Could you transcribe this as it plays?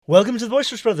Welcome to the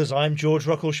Boisterous Brothers. I'm George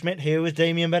Rockall Schmidt here with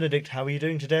Damien Benedict. How are you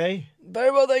doing today? Very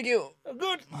well, thank you.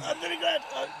 Good. I'm very glad.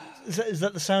 Is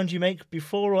that the sound you make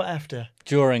before or after?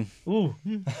 During. Ooh.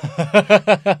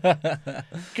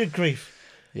 Good grief.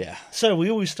 Yeah. So we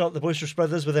always start the Boisterous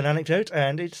Brothers with an anecdote,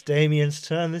 and it's Damien's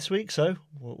turn this week. So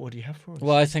what do you have for us?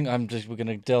 Well, I think we're going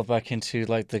to delve back into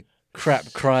like the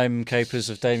crap crime capers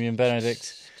of Damien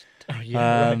Benedict. Oh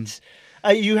yeah, right.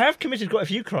 You have committed quite a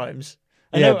few crimes.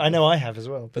 I know I have as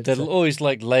well. But they're always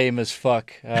like lame as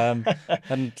fuck. And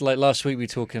like last week we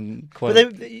talking quite...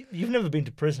 But you've never been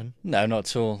to prison. No, not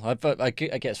at all. I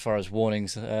get as far as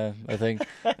warnings, I think.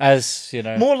 As, you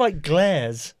know... More like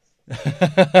glares.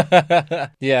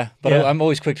 Yeah, but I'm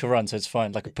always quick to run, so it's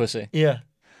fine, like a pussy. Yeah.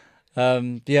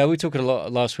 We talked a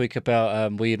lot last week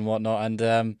about weed and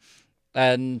whatnot,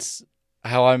 and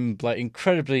how I'm like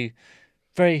incredibly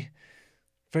very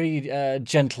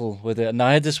gentle with it. And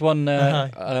I had this one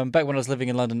back when I was living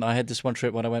in London. I had this one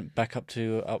trip when I went back up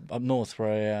north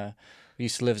where I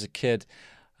used to live as a kid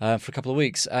for a couple of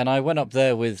weeks, and I went up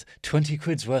there with 20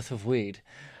 quid's worth of weed.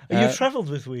 You've travelled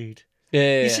with weed.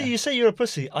 Yeah. You say you're a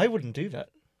pussy. I wouldn't do that.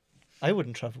 I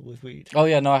wouldn't travel with weed. Oh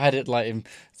yeah, no, I had it like in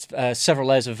several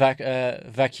layers of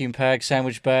vacuum bags,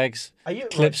 sandwich bags,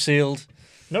 clip sealed.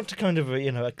 Not to kind of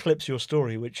eclipse your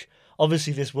story, which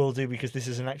obviously this will do because this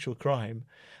is an actual crime.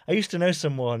 I used to know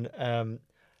someone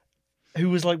who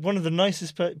was like one of the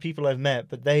nicest people I've met,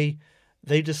 but they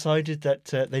decided that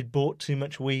they'd bought too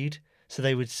much weed, so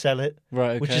they would sell it.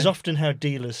 Right. Okay. Which is often how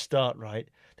dealers start, right?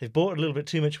 They've bought a little bit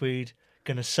too much weed,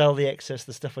 going to sell the excess,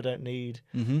 the stuff I don't need.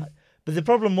 Mm-hmm. But the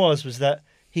problem was that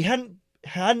he hadn't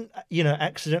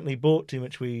accidentally bought too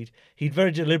much weed. He'd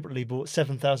very deliberately bought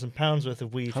 £7,000 worth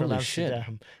of weed from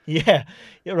Amsterdam. Shit. Yeah,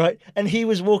 you're right. And he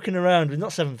was walking around with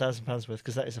not £7,000 worth,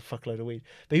 because that is a fuckload of weed.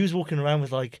 But he was walking around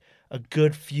with like a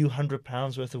good few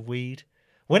 £100 worth of weed.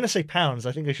 When I say pounds,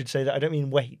 I think I should say that I don't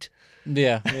mean weight.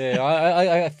 Yeah.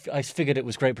 I figured it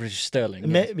was Great British Sterling.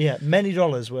 Yes. Many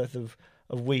dollars worth of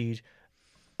weed,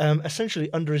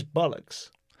 essentially under his bollocks.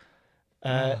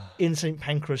 In St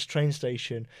Pancras train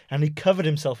station, and he covered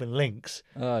himself in links.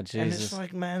 Oh, Jesus. And it's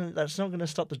like, man, that's not going to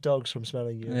stop the dogs from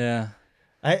smelling you. Yeah.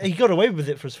 He got away with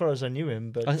it for as far as I knew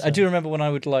him. But I do remember when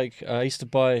I would I used to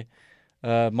buy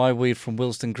my weed from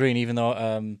Willesden Green, even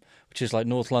though which is like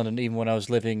North London, even when I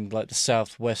was living like the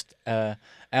southwest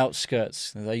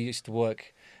outskirts. I used to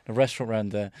work in a restaurant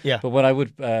around there. Yeah. But when I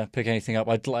would pick anything up,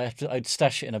 I'd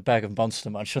stash it in a bag of Monster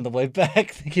Munch on the way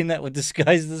back, thinking that would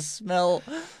disguise the smell.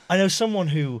 I know someone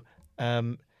who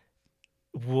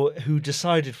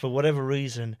decided for whatever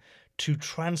reason to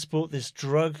transport this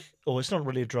drug, or it's not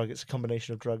really a drug, it's a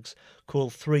combination of drugs,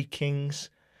 called Three Kings.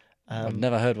 I've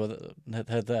never heard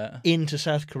that. Into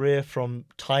South Korea from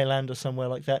Thailand or somewhere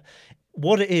like that.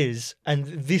 What it is, and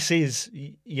this is,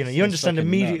 you understand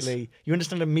immediately. Nuts. You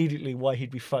understand immediately why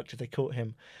he'd be fucked if they caught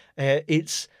him.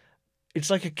 It's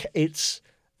a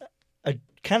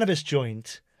cannabis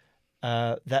joint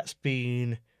that's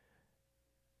been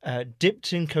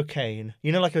dipped in cocaine.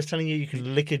 Like I was telling you, you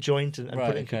can lick a joint and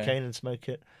put it in cocaine and smoke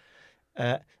it.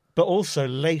 But also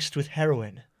laced with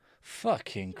heroin.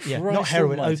 Fucking Christ. Yeah, not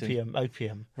heroin, almighty.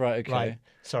 opium. Right, okay. Right.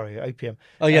 Sorry, opium.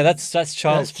 Oh yeah, that's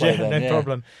child's play then. No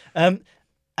problem.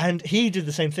 And he did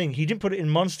the same thing. He didn't put it in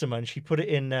Monster Munch. He put it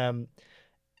in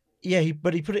he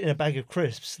put it in a bag of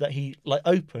crisps that he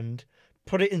opened,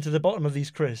 put it into the bottom of these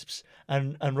crisps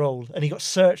and rolled. And he got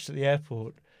searched at the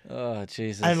airport. Oh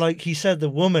Jesus. And he said, the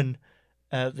woman,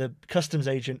 the customs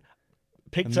agent,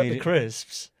 picked up the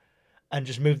crisps and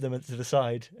just moved them to the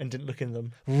side and didn't look in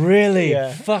them. Really?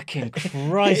 Yeah. Fucking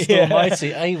Christ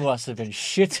almighty. He must have been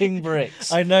shitting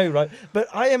bricks. I know, right? But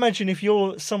I imagine if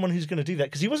you're someone who's going to do that,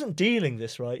 because he wasn't dealing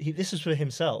this, right? This is for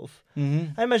himself.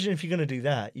 Mm-hmm. I imagine if you're going to do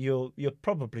that, you're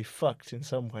probably fucked in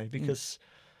some way, because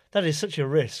that is such a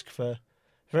risk for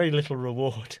very little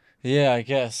reward. Yeah, I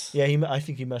guess. Yeah, I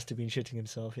think he must have been shitting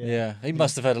himself. Yeah, he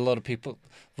must have had a lot of people,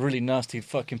 really nasty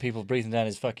fucking people breathing down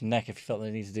his fucking neck if he felt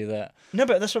they needed to do that. No,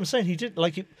 but that's what I'm saying. He did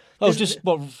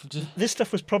this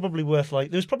stuff was probably worth there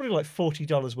was probably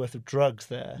 $40 worth of drugs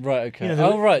there. Right. Okay.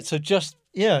 Right. So just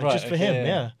just for him.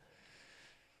 Yeah.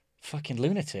 Fucking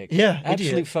lunatic. Yeah,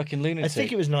 absolute idiot. Fucking lunatic. I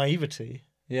think it was naivety.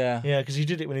 Yeah. Yeah, because he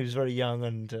did it when he was very young,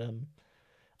 and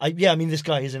this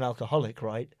guy is an alcoholic,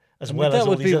 right? As well as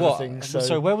all these other things.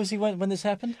 So where was he when this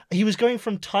happened? He was going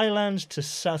from Thailand to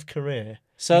South Korea.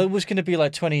 So it was going to be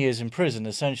 20 years in prison,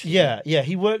 essentially. Yeah.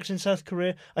 He worked in South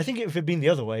Korea. I think if it had been the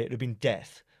other way, it would have been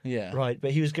death. Yeah. Right, but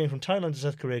he was going from Thailand to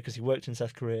South Korea because he worked in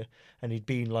South Korea, and he'd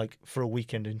been for a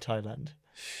weekend in Thailand.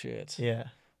 Shit. Yeah.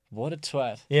 What a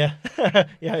twat. Yeah.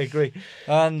 Yeah, I agree.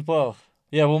 And, well,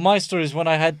 Yeah, well, my story is when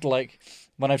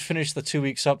I finished the 2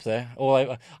 weeks up there,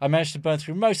 I managed to burn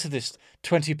through most of this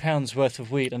 £20 worth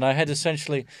of weed, and I had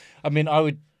essentially, I mean,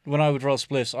 when I would roll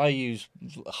spliffs, I use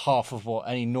half of what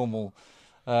any normal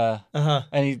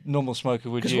smoker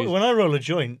would Because use. when I roll a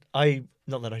joint,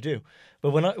 not that I do,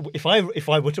 but if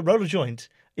I were to roll a joint,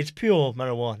 it's pure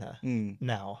marijuana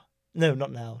now. No,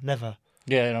 not now, never.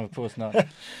 Yeah, no, of course not.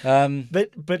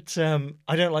 But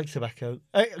I don't like tobacco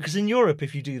because in Europe,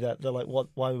 if you do that, they're like, "What?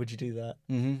 Why would you do that?"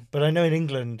 Mm-hmm. But I know in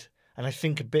England, and I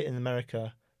think a bit in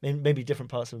America, maybe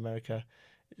different parts of America,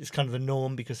 it's kind of the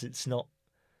norm because it's not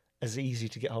as easy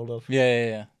to get hold of.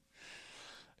 Yeah.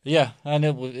 Yeah, and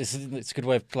it's a good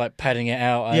way of like padding it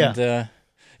out, and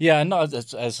and not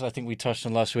as I think we touched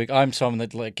on last week. I'm someone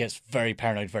that like gets very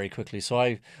paranoid very quickly, so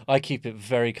I keep it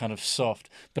very kind of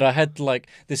soft. But I had like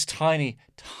this tiny,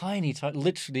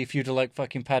 literally, if you were to like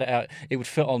fucking pad it out, it would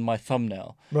fit on my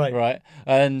thumbnail, right,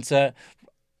 and.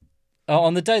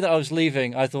 On the day that I was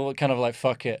leaving, I thought kind of like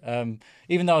fuck it.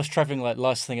 Even though I was traveling like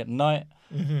last thing at night,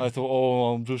 I thought,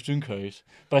 oh, just in case.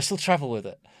 But I still travel with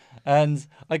it, and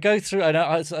I go through.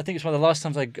 I think it's one of the last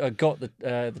times I got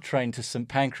the train to St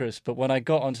Pancras. But when I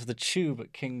got onto the tube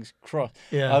at King's Cross,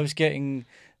 I was getting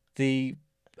the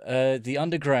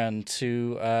underground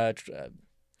to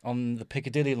on the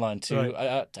Piccadilly line to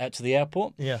out to the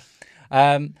airport. Yeah.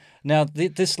 Now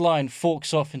this line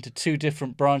forks off into two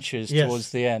different branches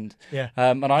towards the end. Yeah.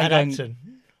 And I'm going. Acton.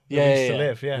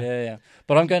 Yeah.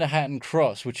 But I'm going to Hatton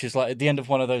Cross, which is like at the end of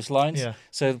one of those lines. Yeah.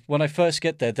 So when I first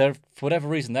get there, for whatever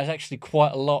reason, there's actually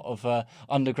quite a lot of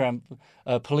underground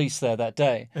police there that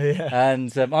day. Yeah.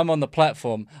 And I'm on the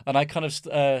platform, and I kind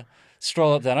of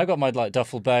stroll up there, and I got my like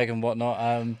duffel bag and whatnot.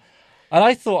 And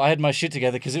I thought I had my shit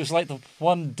together because it was like the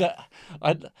one day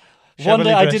I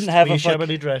didn't have a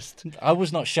shabbily dressed. I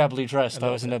was not shabbily dressed. I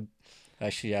was in a.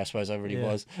 Actually, yeah, I suppose I really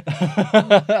was.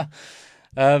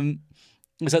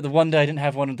 It was like the one day I didn't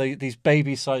have one of these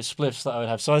baby-sized spliffs that I would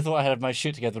have, so I thought I had my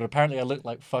shit together. But apparently, I looked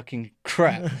like fucking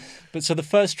crap. But so the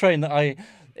first train that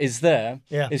is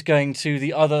going to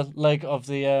the other leg of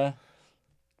the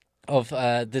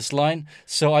this line.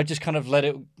 So I just kind of let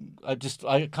it. I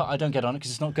don't get on it because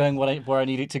it's not going where I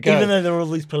need it to go. Even though there are all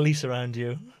these police around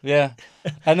you. Yeah,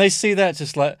 and they see that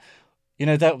just like,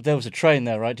 that there was a train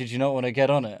there, right? Did you not want to get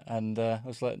on it? And I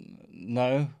was like,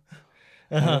 no.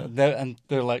 And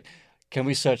they're like, can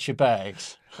we search your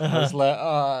bags? I was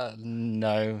like,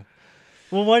 no.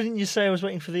 Well, why didn't you say I was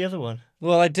waiting for the other one?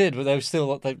 Well, I did, but they were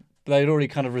still they'd already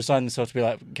kind of resigned themselves to be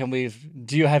like,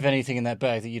 do you have anything in that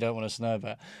bag that you don't want us to know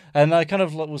about? And I kind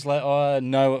of was like,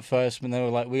 no at first, and they were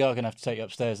like, we are going to have to take you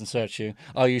upstairs and search you.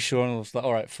 Are you sure? And I was like,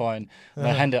 all right, fine. And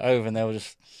I hand it over, and they were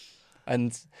just,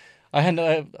 and I hand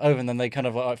it over, and then they kind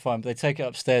of like, all right, fine. But they take it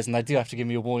upstairs, and they do have to give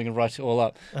me a warning and write it all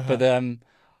up. But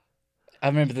I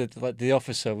remember the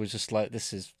officer was just like,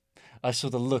 I saw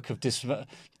the look of I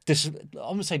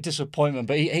wouldn't say disappointment,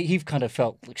 but he kind of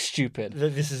felt like stupid.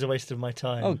 This is a waste of my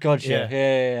time. Oh God,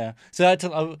 yeah.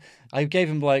 So I gave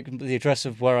him like the address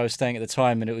of where I was staying at the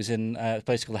time, and it was in a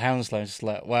place called Hounslow. And just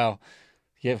like, wow,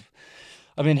 yeah.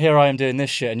 I mean, here I am doing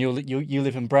this shit, and you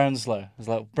live in Brownslow. I was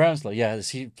like, Brownslow, yeah, there's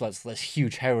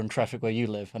huge heroin traffic where you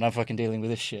live, and I'm fucking dealing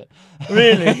with this shit.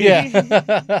 Really?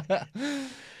 Yeah.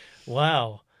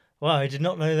 Wow, I did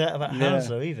not know that about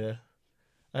Hounslow either.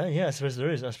 Yeah, I suppose there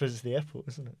is. I suppose it's the airport,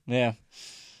 isn't it? Yeah.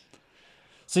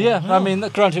 So yeah, I mean,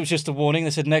 granted, it was just a warning. They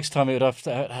said next time it would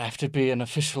have to be an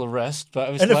official arrest, but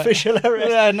it was official arrest.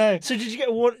 Yeah, no. So did you get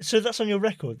a warning? So that's on your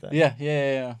record then?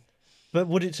 Yeah. But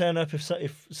would it turn up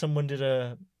if someone did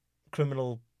a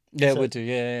criminal? Yeah, it would do.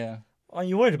 Yeah. Are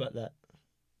you worried about that?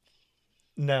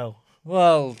 No.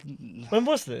 Well, when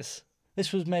was this?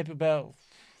 This was maybe about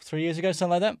 3 years ago,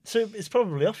 something like that. So it's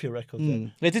probably off your record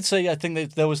then. They did say, I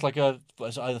think there was like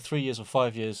either 3 years or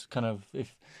 5 years, kind of,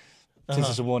 since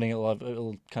it's a warning,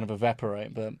 it'll kind of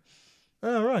evaporate. But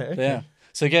oh right, okay. Yeah.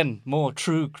 So again, more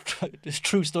true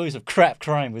stories of crap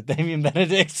crime with Damien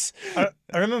Benedict. I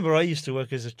remember I used to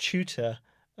work as a tutor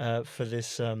for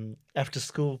this after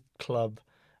school club.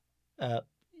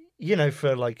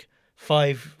 For like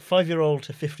 5-year-old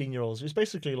to 15-year-olds. It was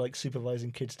basically like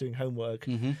supervising kids doing homework.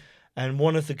 Mm-hmm. And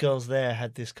one of the girls there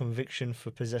had this conviction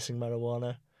for possessing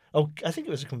marijuana. Oh, I think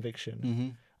it was a conviction. Mm-hmm.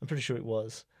 I'm pretty sure it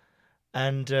was.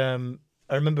 And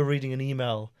I remember reading an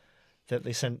email that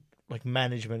they sent like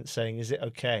management saying, "Is it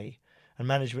okay?" And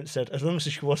management said, "As long as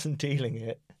she wasn't dealing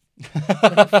it."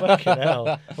 Fucking hell!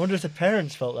 I wonder if the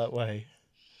parents felt that way.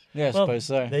 Yeah, I suppose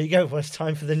so. There you go. Well, it's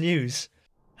time for the news.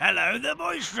 Hello, the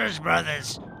Boisterous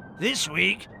brothers. This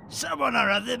week, someone or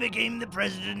other became the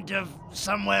president of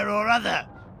somewhere or other.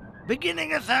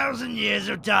 Beginning 1,000 years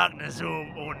of darkness,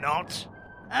 or not.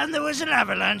 and there was an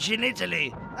avalanche in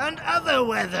Italy, and other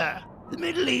weather. The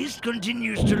Middle East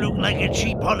continues to look like a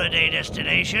cheap holiday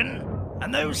destination,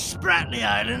 and those Spratly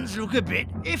Islands look a bit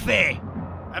iffy.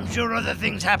 I'm sure other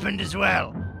things happened as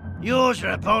well. Yours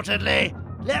reportedly,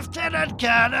 Lieutenant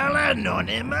Colonel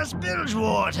Anonymous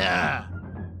Bilgewater.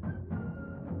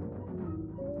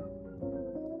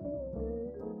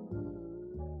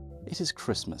 It is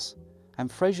Christmas, and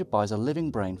Frasier buys a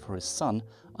living brain for his son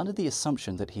under the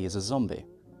assumption that he is a zombie.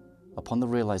 Upon the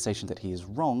realization that he is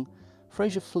wrong,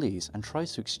 Frasier flees and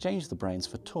tries to exchange the brains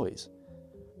for toys.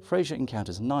 Frasier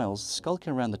encounters Niles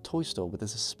skulking around the toy store with a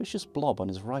suspicious blob on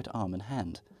his right arm and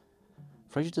hand.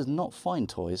 Frasier does not find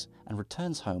toys and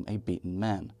returns home a beaten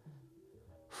man.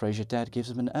 Frasier dad gives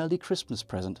him an early Christmas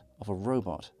present of a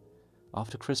robot.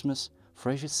 After Christmas,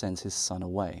 Frasier sends his son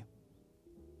away.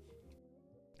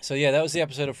 So yeah, that was the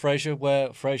episode of Frasier where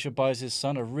Frasier buys his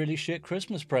son a really shit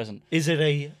Christmas present. Is it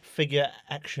a figure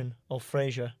action of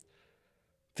Frasier?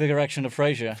 Figure action of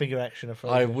Frasier. Figure action of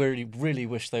Frasier. I really, really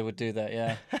wish they would do that,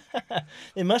 yeah.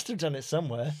 They must have done it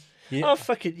somewhere. Yeah. Oh,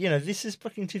 fuck it. This is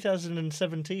fucking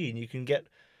 2017. You can get,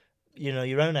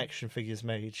 your own action figures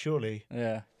made, surely.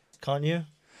 Yeah. Can't you?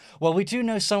 Well, we do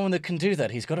know someone that can do that.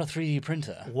 He's got a 3D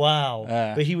printer. Wow.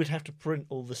 But he would have to print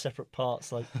all the separate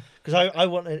parts, because I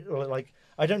want it,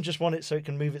 I don't just want it so it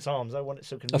can move its arms. I want it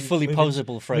so it can move, fully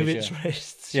posable Frasier. Move its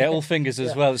wrists. Yeah, all fingers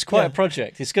as well. It's quite a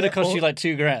project. It's going to cost you like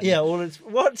 $2,000. Yeah,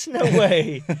 what? No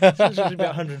way. It's about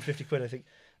 150 quid, I think.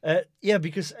 Yeah,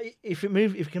 because if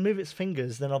it can move its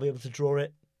fingers, then I'll be able to draw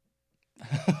it.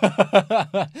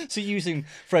 So you're using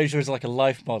Frasier as like a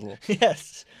life model.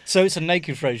 Yes. So it's a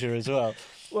naked Frasier as well.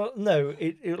 Well, no,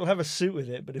 it'll have a suit with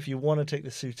it, but if you want to take the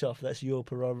suit off, that's your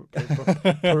pejorative.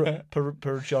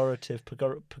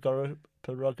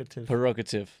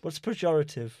 Prerogative. What's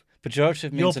pejorative?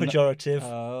 Pejorative means... Your pejorative.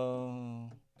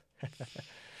 Oh.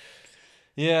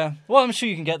 Yeah. Well, I'm sure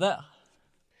you can get that.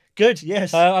 Good,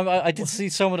 yes. I did see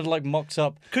someone had mocked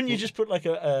up... Couldn't you just put like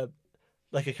a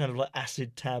kind of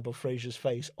acid tab of Frasier's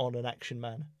face on an Action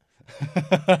Man?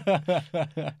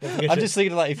 I'm just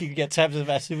thinking if you could get tabs of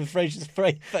acid with Frasier's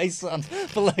face on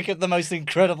for at the most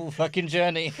incredible fucking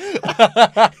journey.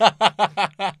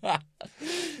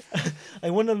 I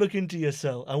want to look into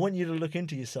yourself. I want you to look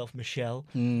into yourself, Michelle.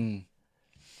 Mm.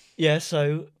 Yeah,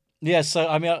 so... Yeah, so,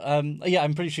 I mean,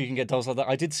 I'm pretty sure you can get dolls like that.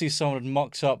 I did see someone had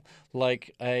mocked up,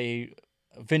 a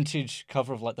vintage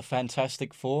cover of, the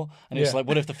Fantastic Four. And it's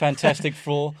what if the Fantastic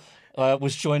Four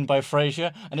was joined by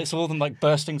Frasier? And it's all of them,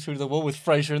 bursting through the wall with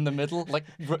Frasier in the middle,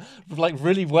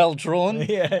 really well drawn.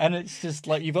 Yeah. And it's just,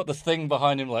 you've got the thing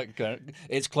behind him,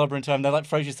 it's clobbering time. They're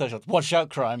Frasier says, watch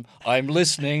out, crime. I'm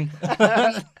listening.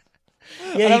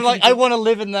 Yeah, and I'm I want to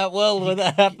live in that world where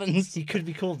that happens. He could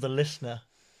be called the listener.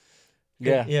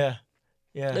 Yeah.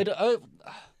 Yeah.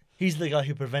 He's the guy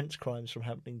who prevents crimes from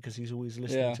happening because he's always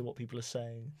listening to what people are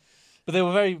saying. But they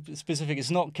were very specific. It's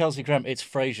not Kelsey Grammer, it's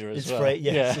Frasier as well.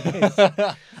 Yes, yeah. It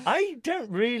is. I don't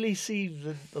really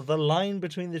see the line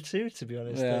between the two, to be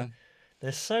honest. Yeah.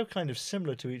 They're so kind of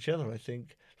similar to each other, I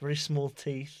think. Very small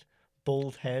teeth,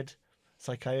 bald head,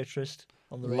 psychiatrist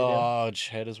on the radio. Large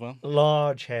head as well.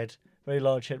 Large head, very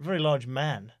large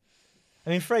man.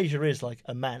 I mean, Frasier is like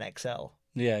a man XL.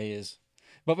 Yeah, he is.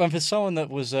 But for someone that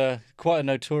was quite a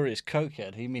notorious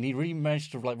cokehead, he really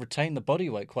managed to retain the body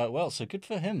weight quite well. So good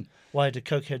for him. Why do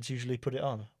cokeheads usually put it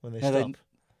on when they stop?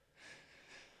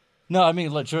 No, I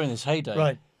mean during this heyday.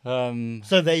 Right.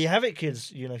 So there you have it,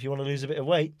 kids. If you want to lose a bit of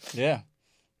weight. Yeah,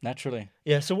 naturally.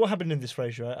 Yeah. So what happened in this,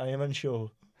 Frasier? I am unsure.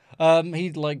 He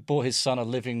bought his son a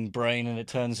living brain, and it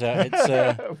turns out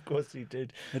it's. Of course he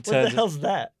did. What the hell's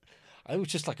that? It was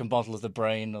just a model of the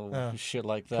brain or shit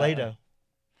like that. Play-Doh.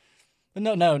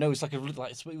 No. It was it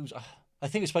was, I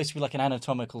think it was supposed to be an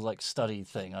anatomical study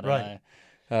thing. I don't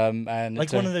know. And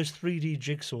one of those 3D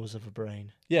jigsaws of a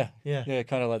brain. Yeah,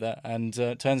 kind of like that. And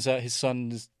it turns out his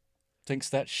son thinks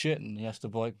that's shit, and he has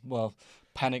to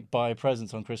panic buy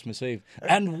presents on Christmas Eve,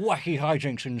 and wacky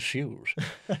hijinks ensues.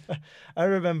 I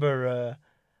remember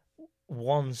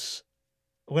once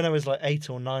when I was 8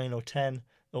 or 9 or 10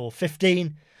 or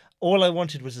 15, all I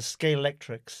wanted was a Scale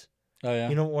Electrics. Oh yeah,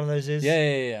 you know what one of those is?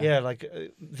 Yeah. Yeah,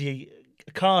 the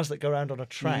cars that go around on a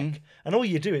track, and all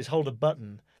you do is hold a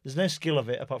button. There's no skill of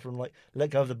it apart from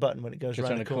let go of the button when it goes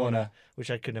around the corner,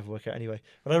 which I could never work out anyway.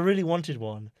 But I really wanted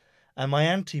one, and my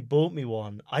auntie bought me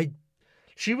one.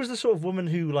 She was the sort of woman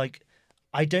who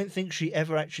I don't think she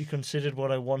ever actually considered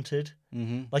what I wanted.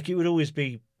 Mm-hmm. It would always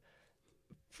be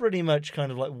pretty much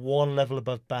kind of one level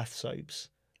above bath soaps.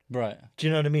 Right. Do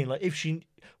you know what I mean?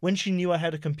 When she knew I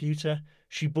had a computer,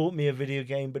 she bought me a video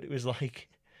game, but it was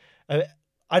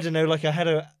I don't know, I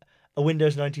had a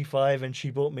Windows 95 and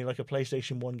she bought me like a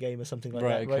PlayStation 1 game or something like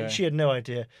Right, that, right? okay. She had no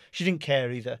idea. She didn't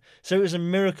care either. So it was a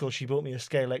miracle she bought me a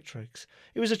Scalextrics.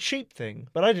 It was a cheap thing,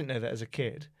 but I didn't know that as a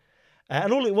kid.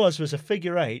 And all it was a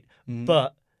figure eight,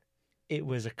 but it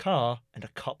was a car and a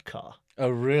cop car. Oh,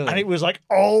 really? And it was like,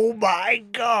 oh my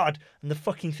God! And the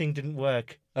fucking thing didn't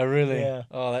work. Oh, really? Yeah.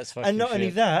 Oh, that's fucking And not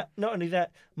shit. only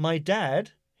that, my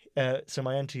dad, so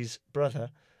my auntie's brother,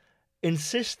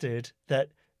 insisted that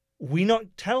we not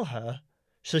tell her,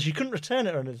 so she couldn't return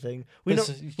it or anything.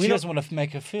 She doesn't want to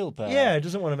make her feel bad. Yeah,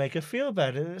 doesn't want to make her feel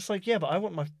bad. And it's like, yeah, but I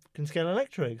want my fucking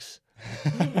Scalextrics.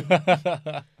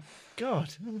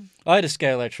 God. I had a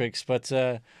Scalextrics, but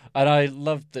and I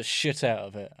loved the shit out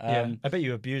of it. Yeah, I bet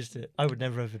you abused it. I would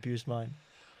never have abused mine.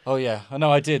 Oh yeah, I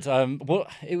know I did. Well,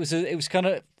 it was kind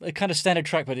of a kind of standard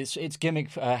track, but its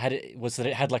gimmick was that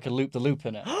it had like the loop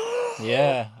in it.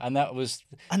 Yeah, and that was.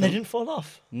 And they didn't fall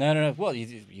off. No. Well,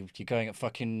 you're going at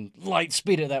fucking light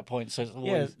speed at that point, so it's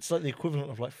always... Yeah, it's like the equivalent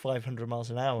of like 500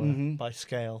 miles an hour by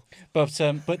scale. But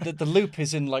the loop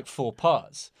is in like 4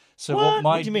 parts. So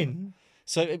What do you mean?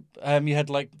 So you had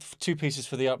like 2 pieces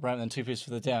for the up ramp and 2 pieces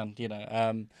for the down. You know.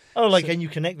 And you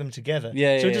connect them together.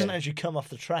 Yeah, So yeah, it doesn't yeah. actually come off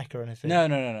the track or anything. No.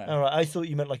 All right, I thought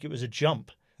you meant like it was a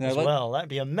jump as like- well. That'd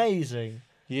be amazing.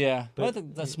 Yeah, But- I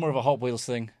think that's more of a Hot Wheels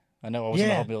thing. I know I wasn't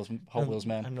Yeah. a Hot Wheels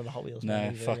man. I'm not a Hot Wheels No,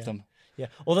 man either, fuck yeah. them. Yeah.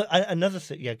 Although another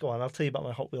thing, yeah, go on. I'll tell you about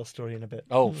my Hot Wheels story in a bit.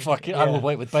 Oh fuck it! I Yeah. will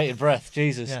wait with bated breath.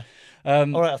 Jesus. Yeah.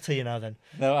 Um, All right, I'll tell you now then.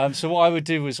 No, so what I would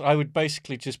do was I would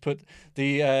basically just put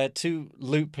the 2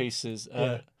 loop pieces,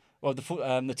 well,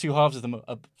 the 2 halves of them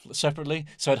up separately,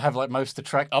 so I'd have like most of the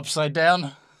track upside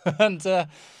down, and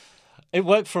it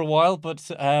worked for a while.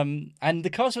 But and the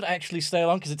cars would actually stay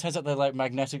along because it turns out they're like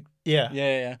magnetic. Yeah.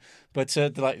 Yeah. But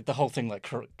the whole thing like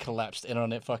collapsed in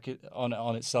on it,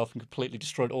 on itself, and completely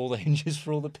destroyed all the hinges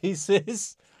for all the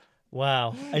pieces.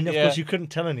 Wow. And of Yeah. course, you couldn't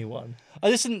tell anyone. I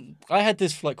had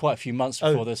this for like quite a few months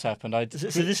before this happened.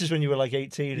 So this is when you were like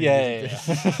 18. and Yeah, you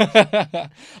did yeah.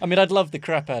 I mean, I'd loved the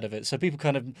crap out of it. So people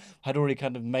kind of had already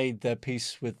kind of made their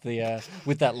peace with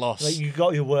that loss. Like you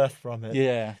got your worth from it.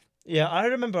 Yeah. Yeah, I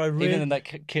remember I really... Even then,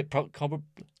 that kit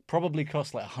probably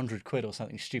cost like £100 or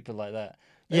something stupid like that.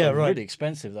 Yeah, They were right. Really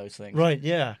expensive, those things. Right,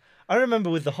 yeah. I remember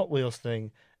with the Hot Wheels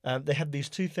thing, they had these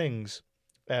 2 things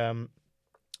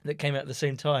that came out at the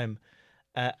same time.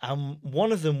 And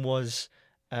one of them was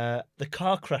the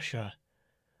Car Crusher,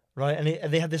 right? And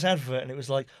they had this advert, and it was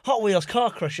like, Hot Wheels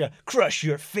Car Crusher, crush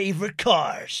your favourite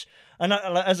cars. And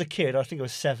like, as a kid, I think I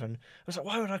was 7, I was like,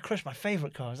 why would I crush my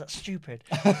favourite cars? That's stupid.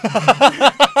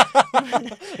 I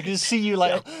can see you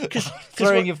like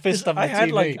throwing your fist up I the had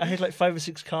TV. I had like 5 or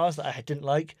 6 cars that I didn't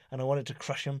like, and I wanted to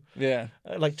crush them. Yeah.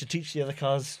 Like to teach the other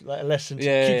cars like a lesson to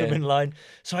Yeah, keep yeah, them in line.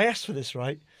 So I asked for this,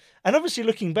 right? And obviously,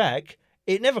 looking back,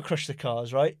 it never crushed the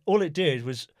cars, right? All it did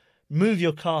was move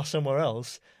your car somewhere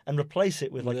else and replace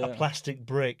it with like a Yeah. plastic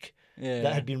brick Yeah.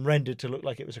 that had been rendered to look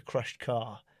like it was a crushed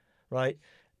car, right?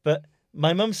 But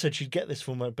my mum said she'd get this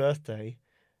for my birthday,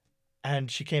 and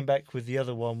she came back with the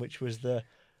other one, which was the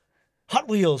Hot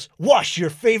Wheels, wash your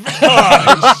favorite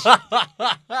cars.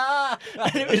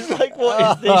 And it was like,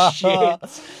 what is this shit?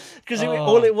 Because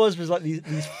all it was like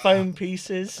these foam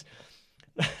pieces.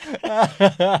 Like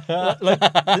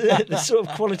the sort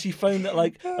of quality foam that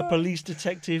like a police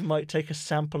detective might take a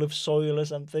sample of soil or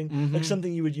something, like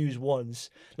something you would use once.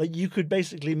 Like you could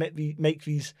basically make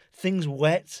these things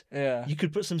wet. Yeah. You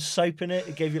could put some soap in it.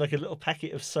 It gave you like a little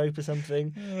packet of soap or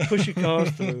something. Push your cars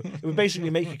through. It would basically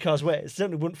make your cars wet. It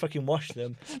certainly wouldn't fucking wash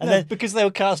them. And No, because they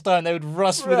were cast iron, they would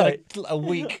rust Right. within a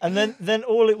week. And then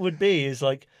all it would be is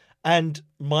like, and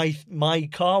my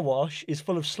car wash is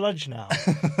full of sludge now.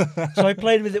 So I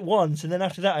played with it once, and then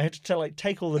after that I had to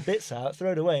take all the bits out,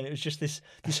 throw it away, and it was just this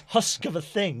husk of a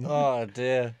thing. Oh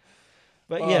dear.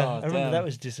 But yeah, Oh, I remember damn. that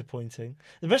was disappointing.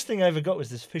 The best thing I ever got was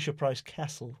this Fisher-Price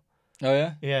castle. Oh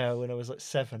yeah. Yeah, when I was like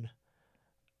 7.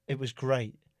 It was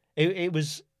great. It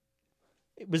was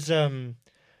I don't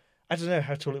know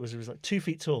how tall it was. It was like 2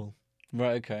 feet tall.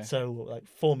 Right. Okay. So like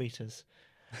 4 meters.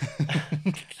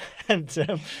 And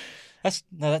That's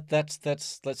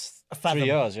 3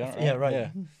 yards. Yeah. Right? Yeah, right. Yeah.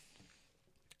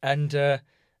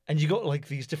 And you got like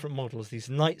these different models, these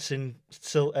knights in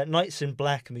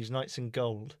black and these knights in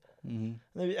gold.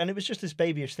 Mm-hmm. And it was just this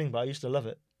babyish thing, but I used to love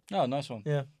it. Oh, nice one.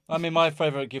 Yeah. I mean, my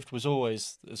favourite gift was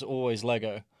always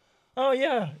Lego. Oh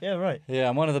yeah, right. Yeah,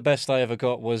 and one of the best I ever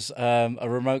got was a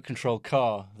remote control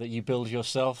car that you build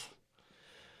yourself.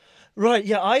 Right,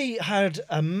 yeah, I had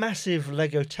a massive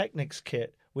Lego Technics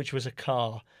kit, which was a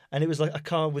car, and it was like a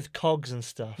car with cogs and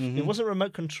stuff. It wasn't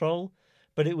remote control,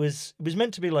 but it was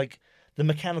meant to be like the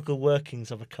mechanical workings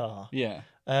of a car. Yeah.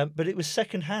 but it was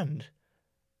second hand,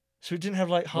 so it didn't have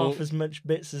like half as much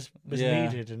bits as was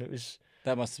needed, and it was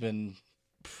that must have been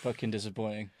fucking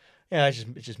disappointing. Yeah,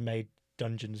 it just made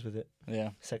dungeons with it.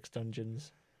 Yeah, sex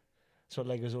dungeons. That's what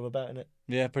Lego's all about, isn't it?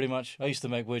 Yeah, pretty much. I used to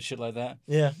make weird shit like that.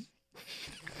 Yeah.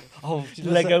 Oh,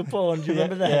 Lego porn. Do you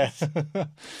remember that? Yeah.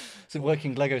 So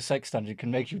working Lego sex dungeon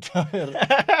can make you tired.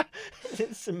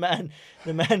 It's the man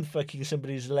fucking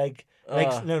somebody's legs.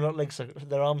 No, not leg socket.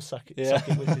 Their arm socket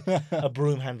with a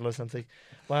broom handle or something.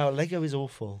 Wow, Lego is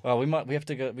awful. Well, we have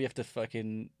to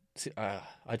fucking.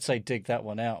 I'd say dig that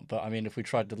one out, but I mean, if we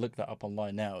tried to look that up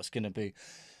online now, it's going to be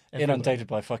inundated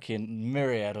by fucking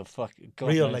myriad of fucking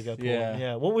real Lego porn. Yeah.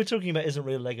 Yeah, what we're talking about isn't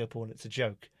real Lego porn. It's a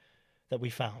joke that we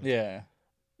found. Yeah.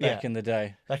 Back in the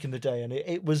day. Back in the day. And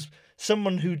it was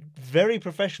someone who'd very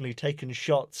professionally taken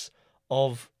shots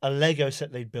of a Lego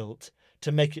set they'd built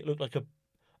to make it look like a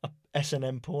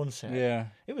S&M porn set. Yeah.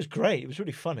 It was great. It was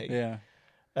really funny. Yeah.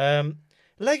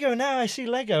 Lego, now I see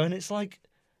Lego and it's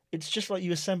just like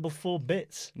you assemble 4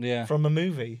 bits from a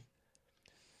movie.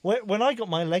 When I got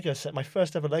my Lego set, my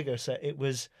first ever Lego set, it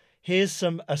was, here's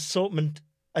an assortment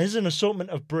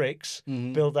of bricks,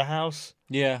 build a house,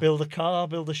 build a car,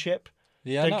 build a ship.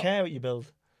 Yeah, don't care what you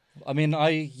build. I mean, I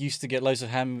used to get loads of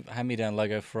hand-me-down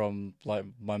Lego from like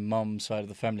my mum's side of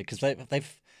the family because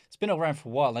it's been around for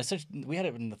a while. And we had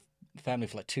it in the family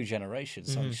for like 2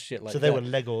 generations, like shit like that. So they were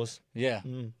Legos. Yeah.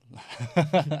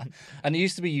 And it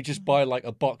used to be you just buy like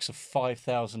a box of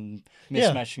 5,000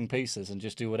 mismatching pieces and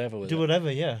just do whatever with it. Do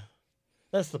whatever, yeah.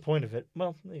 That's the point of it.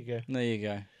 Well, there you go. There you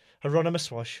go. Hieronymus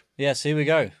Swash. Yes, here we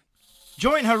go.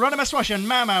 Join Hieronymus Swash and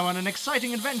Mau Mau on an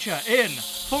exciting adventure in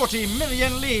 40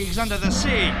 Million Leagues Under the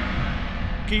Sea.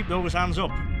 Keep those hands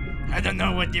up. I don't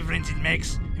know what difference it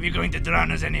makes if you're going to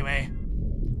drown us anyway.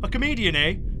 A comedian,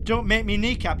 eh? Don't make me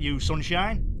kneecap you,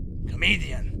 sunshine.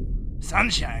 Comedian?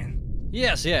 Sunshine?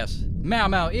 Yes. Mau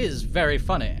Mau is very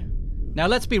funny. Now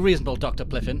let's be reasonable, Dr.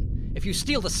 Pliffin. If you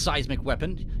steal the seismic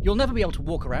weapon, you'll never be able to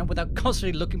walk around without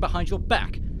constantly looking behind your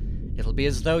back. It'll be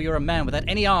as though you're a man without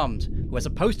any arms, who has a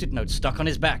post-it note stuck on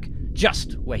his back,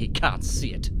 just where he can't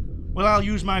see it. Well, I'll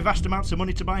use my vast amounts of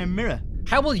money to buy a mirror.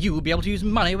 How will you be able to use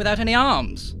money without any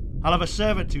arms? I'll have a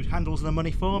servant who handles the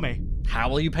money for me. How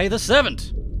will you pay the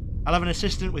servant? I'll have an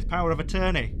assistant with power of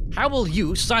attorney. How will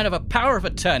you sign up a power of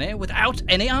attorney without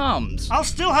any arms? I'll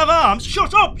still have arms.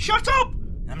 Shut up! Shut up!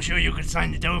 I'm sure you could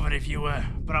sign it over if you were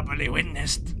properly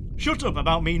witnessed. Shut up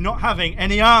about me not having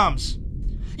any arms.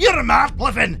 You're mad,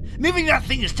 Pliffin! Moving that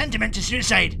thing is tantamount to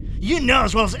suicide. You know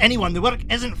as well as anyone the work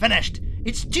isn't finished.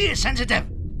 It's geosensitive.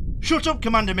 Shut up,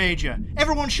 Commander Major.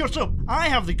 Everyone shut up. I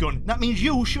have the gun. That means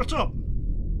you shut up.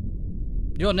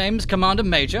 Your name's Commander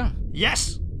Major?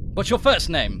 Yes. What's your first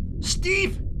name?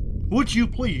 Steve. Would you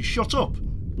please shut up?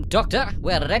 Doctor,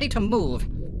 we're ready to move.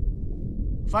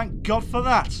 Thank God for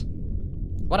that.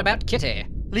 What about Kitty?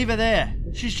 Leave her there.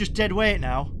 She's just dead weight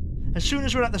now. As soon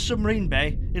as we're at the submarine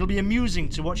bay, it'll be amusing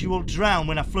to watch you all drown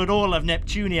when I flood all of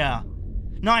Neptunia.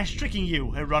 Nice tricking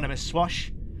you, Hieronymus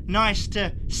Swash. Nice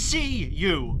to see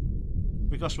you.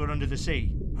 Because we're under the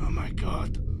sea. Oh my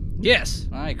God. Yes,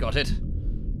 I got it.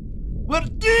 We're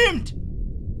doomed!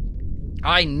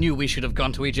 I knew we should have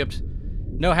gone to Egypt.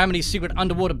 Know how many secret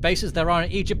underwater bases there are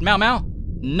in Egypt, Mau Mau?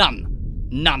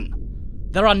 None.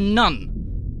 There are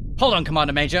none. Hold on,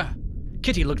 Commander Major.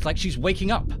 Kitty looks like she's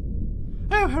waking up.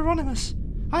 Oh, Hieronymus,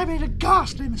 I made a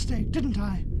ghastly mistake, didn't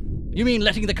I? You mean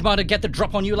letting the commander get the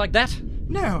drop on you like that?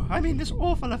 No, I mean this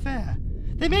awful affair.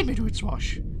 They made me do it,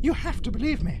 Swash. You have to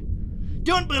believe me.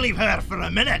 Don't believe her for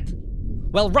a minute.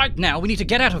 Well, right now, we need to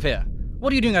get out of here.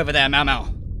 What are you doing over there, Mau Mau?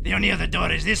 The only other door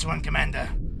is this one, Commander.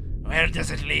 Where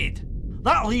does it lead?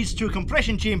 That leads to a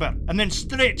compression chamber, and then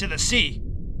straight to the sea.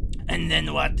 And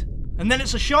then what? And then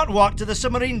it's a short walk to the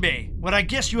submarine bay, where I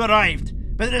guess you arrived.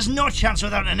 But there is no chance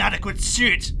without an adequate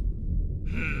suit.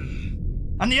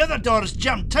 And the other door is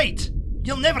jammed tight.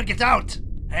 You'll never get out.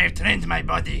 I've trained my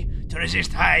body to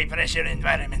resist high-pressure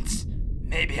environments.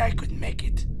 Maybe I could make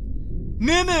it.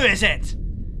 Moo-moo, is it?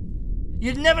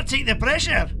 You'd never take the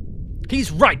pressure. He's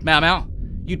right, Mau Mau.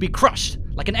 You'd be crushed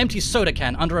like an empty soda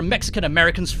can under a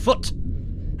Mexican-American's foot.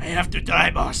 I have to try,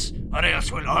 boss, or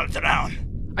else we'll all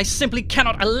drown. I simply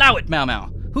cannot allow it, Mau Mau.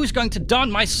 Who's going to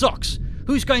don my socks?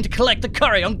 Who's going to collect the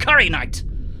curry on curry night?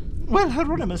 Well,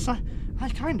 Hieronymus, I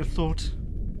kind of thought...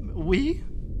 We?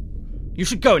 You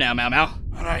should go now, Mau Mau.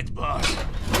 All right, boss.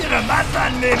 You're a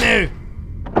madman,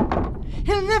 Moo-moo.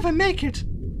 He'll never make it.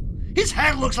 His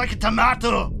hair looks like a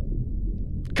tomato.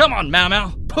 Come on, Mau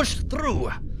Mau. Push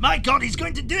through. My God, he's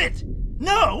going to do it.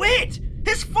 No, wait.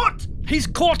 His foot. He's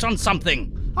caught on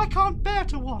something. I can't bear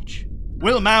to watch.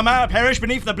 Will Mau Mau perish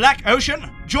beneath the Black Ocean?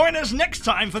 Join us next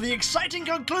time for the exciting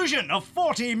conclusion of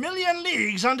 40 million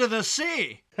leagues under the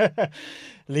sea.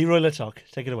 Leroy Latok,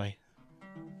 take it away.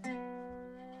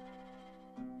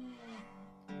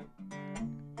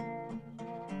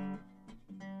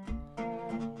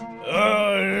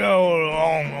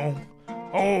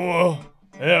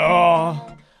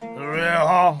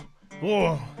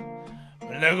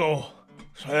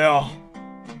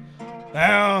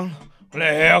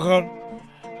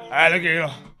 Alligator.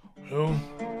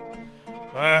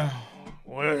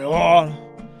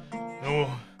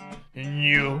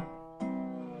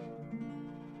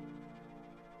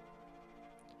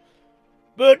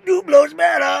 But Duplo's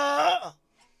better.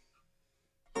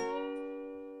 Do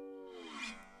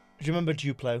you remember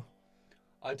Duplo?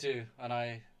 I do, and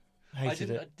I Hated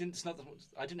it.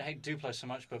 I didn't hate Duplo so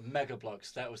much, but Mega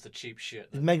Bloks, that was the cheap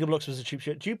shit. Mega Bloks was a cheap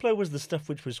shit. Duplo was the stuff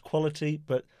which was quality,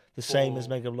 but the same as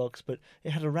Mega Bloks, but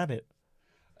it had a rabbit.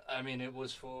 I mean, it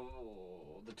was for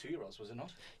the 2-year-olds, was it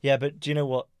not? Yeah, but do you know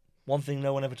what? One thing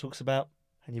no one ever talks about,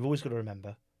 and you've always got to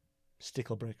remember,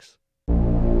 stickle bricks.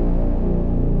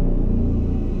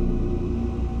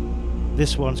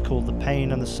 This one's called The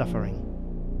Pain and the Suffering.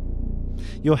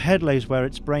 Your head lays where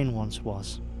its brain once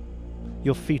was,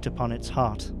 your feet upon its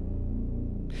heart.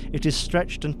 It is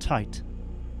stretched and tight,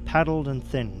 paddled and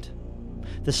thinned,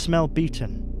 the smell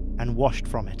beaten and washed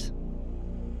from it.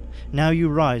 Now you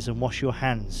rise and wash your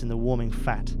hands in the warming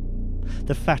fat,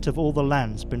 the fat of all the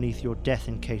lands beneath your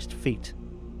death-encased feet.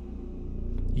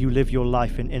 You live your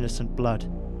life in innocent blood.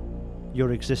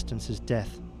 Your existence is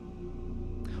death.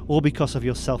 All because of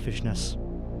your selfishness.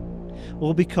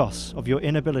 All because of your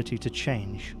inability to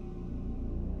change.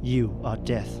 You are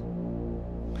death.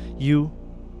 You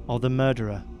are the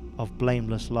murderer of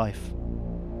blameless life.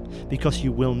 Because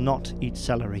you will not eat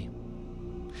celery.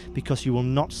 Because you will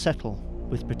not settle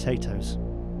with potatoes.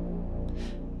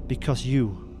 Because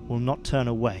you will not turn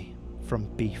away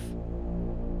from beef.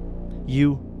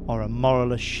 You are a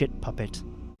moralist shit puppet.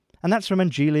 And that's from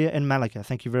Angelia in Malaga.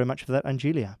 Thank you very much for that,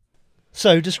 Angelia.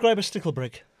 So, describe a stickle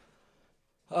brick.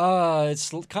 It's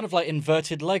kind of like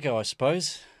inverted Lego, I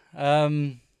suppose. Well,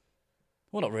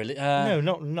 not really. No,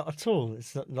 not at all.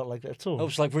 It's not like that at all. Oh,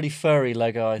 it's like really furry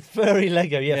Lego. Furry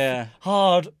Lego, yeah. Yeah.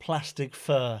 Hard plastic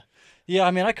fur. Yeah,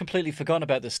 I mean, I completely forgotten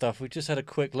about this stuff. We just had a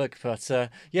quick look, but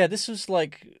yeah, this was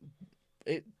like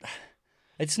it.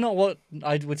 It's not what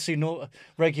I would see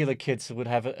regular kids would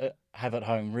have at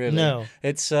home. Really, No.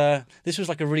 It's this was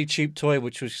like a really cheap toy,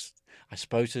 which was, I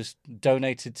suppose, just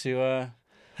donated to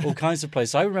all kinds of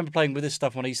places. I remember playing with this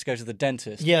stuff when I used to go to the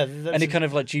dentist. Yeah, any kind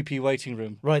of like GP waiting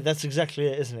room. Right, that's exactly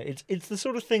it, isn't it? It's the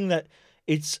sort of thing that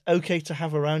it's okay to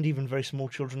have around even very small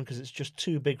children because it's just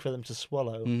too big for them to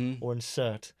swallow or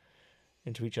insert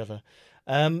into each other.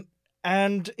 And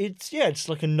it's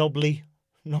like a knobbly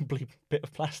bit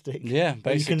of plastic. Yeah,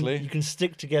 basically. You can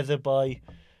stick together by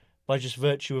just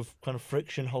virtue of kind of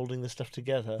friction holding the stuff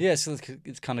together. Yeah, so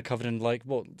it's kind of covered in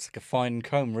it's like a fine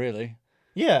comb, really.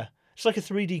 Yeah, it's like a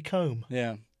 3D comb.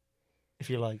 Yeah, if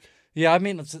you like. Yeah, I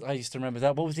mean, I used to remember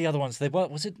that. What was the other ones? It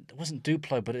wasn't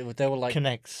Duplo, but they were like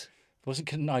Connects.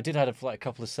 No, I did have like a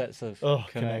couple of sets of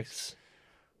Connects.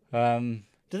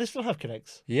 Do they still have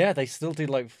Connects? Yeah, they still do.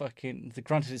 Like fucking.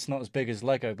 Granted, it's not as big as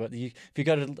Lego, but if you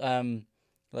go to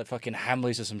like fucking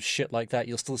Hamleys or some shit like that,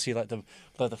 you'll still see like the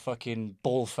fucking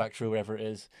ball factory, wherever it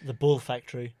is. The ball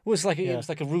factory. Well, it's like it was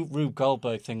like a Rube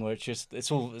Goldberg thing where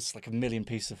it's like a million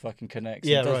pieces of fucking Connects.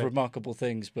 Yeah, it does right. remarkable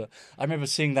things. But I remember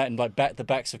seeing that in like the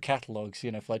backs of catalogs,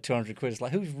 for like 200 quid. It's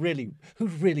like who's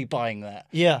really buying that?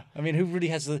 Yeah. I mean, who really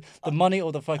has the money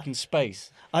or the fucking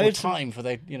space or time for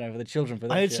their for the children for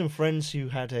that? I had shit? some friends who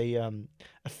had a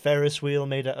Ferris wheel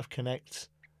made out of Connects.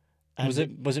 And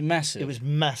was it massive? It was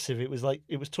massive. It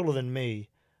was taller than me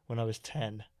when I was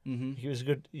 10. Mm-hmm. It was a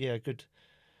good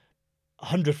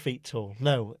 100 feet tall.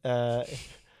 No, I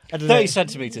don't 30 know.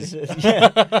 centimeters.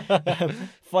 Yeah,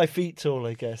 5 feet tall,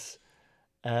 I guess.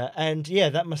 And yeah,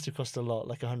 that must have cost a lot,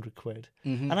 like 100 quid.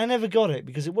 Mm-hmm. And I never got it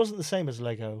because it wasn't the same as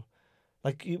Lego.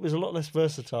 Like it was a lot less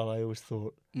versatile. I always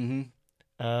thought.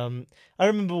 Mm-hmm. I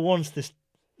remember once this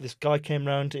guy came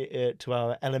round to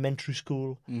our elementary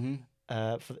school. Mm-hmm.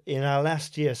 In our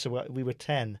last year, so we were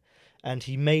 10, and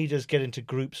he made us get into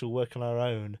groups or work on our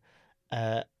own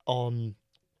on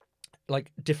like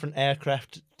different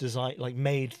aircraft design, like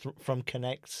made from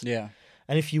Connects. Yeah.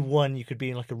 And if you won, you could be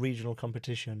in like a regional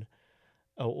competition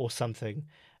or something.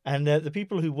 And the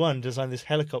people who won designed this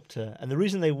helicopter, and the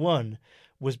reason they won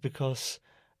was because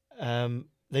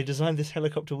they designed this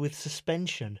helicopter with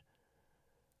suspension.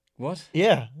 What?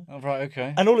 Yeah. Oh, right,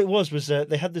 okay. And all it was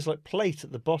they had this like plate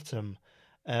at the bottom,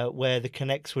 where the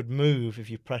connects would move if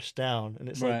you press down, and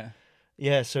it's like, Right.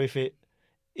 yeah. So if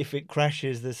it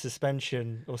crashes the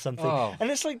suspension or something, Oh.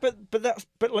 and it's like,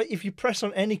 but like if you press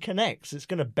on any connects, it's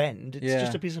gonna bend. It's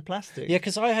just Yeah. a piece of plastic. Yeah,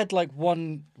 because I had like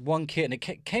one kit, and it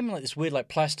came in like this weird like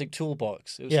plastic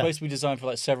toolbox. It was Yeah. supposed to be designed for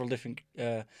like several different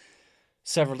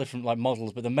like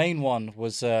models, but the main one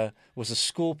was a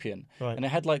Scorpion, Right. and it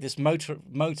had like this motor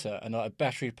and like a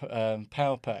battery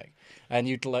power pack, and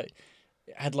you'd like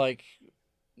it had like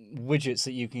widgets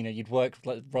that you'd work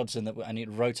like rods in that and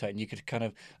it'd rotate, and you could kind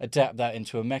of adapt that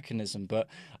into a mechanism. But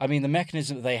I mean, the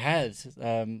mechanism that they had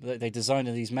that they designed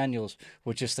in these manuals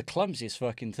were just the clumsiest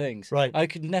fucking things. Right. I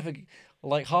could never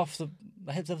like I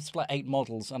had like 8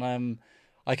 models, and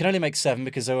I can only make 7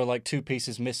 because there were like 2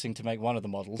 pieces missing to make one of the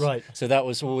models. Right. So that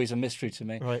was always a mystery to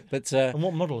me. Right. But And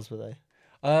what models were they?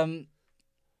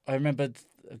 I remember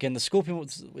again the Scorpion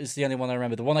is the only one I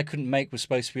remember. The one I couldn't make was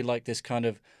supposed to be like this kind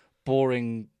of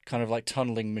boring kind of like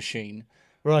tunneling machine.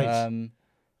 Right. Um,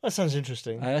 That sounds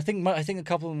interesting. and I think a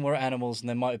couple of them were animals, and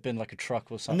there might have been like a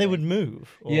truck or something. And they would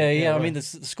move. or- Yeah. I right. mean, the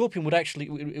Scorpion would actually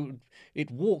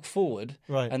it walk forward,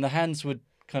 Right. and the hands would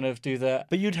kind of do that.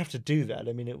 But you'd have to do that.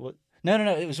 I mean, it would. No.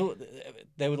 It was all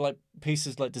they were like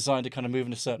pieces like designed to kind of move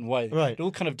in a certain way. Right. It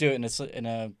all kind of do it in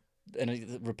a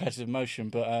repetitive motion,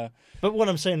 but But what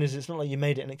I'm saying is, it's not like you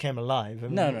made it and it came alive. I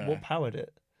mean, No. What powered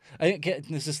it? I didn't get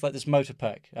there's just like this motor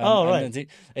pack. Oh, and right. then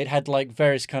it had like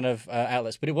various kind of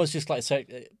outlets, but it was just like I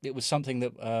say, it was something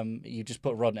that you just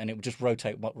put a rod in and it would just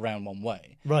rotate round one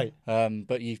way. Right.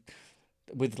 But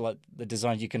with like the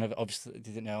design, you can have obviously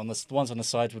on the ones on the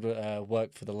sides would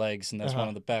work for the legs, and there's one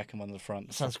on the back and one on the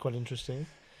front. Sounds quite interesting.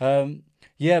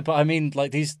 Yeah, but I mean,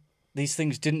 like these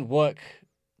things didn't work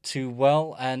too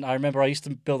well, and I remember I used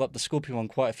to build up the Scorpion one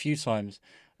quite a few times,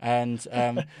 and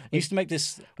I used to make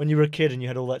this. When you were a kid and you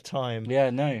had all that time. Yeah,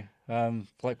 no.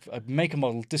 Like I'd make a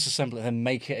model, disassemble it, and then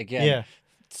make it again. Yeah.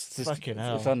 It's just, Fucking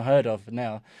hell. it's unheard of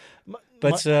now.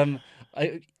 But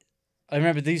I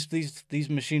remember these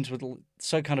machines were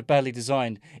so kind of badly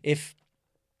designed. If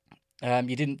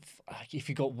if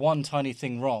you got one tiny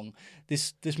thing wrong,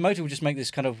 this motor would just make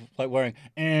this kind of like whirring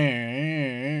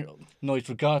noise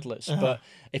regardless. But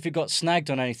if it got snagged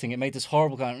on anything, it made this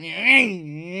horrible kind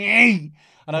of.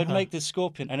 And I'd make this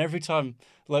Scorpion, and every time,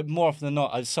 like more often than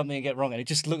not, something would get wrong, and it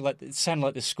just looked like it sounded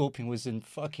like the Scorpion was in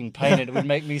fucking pain, and it would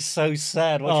make me so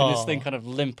sad watching this thing kind of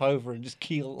limp over and just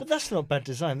keel. But that's not bad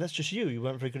design. That's just you. You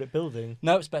weren't very good at building.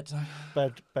 No, it's bad design.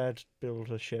 Bad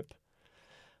buildership.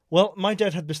 Well, my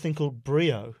dad had this thing called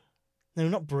Brio. No,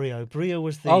 not Brio. Brio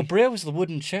was the. Oh, Brio was the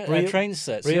wooden train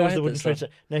set. Brio See, I was had the wooden that train stuff.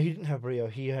 set. No, he didn't have Brio.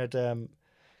 He had. God,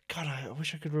 I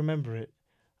wish I could remember it.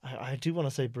 I do want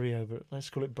to say Brio, but let's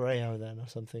call it Breo then, or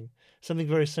something. Something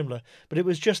very similar. But it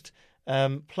was just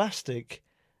plastic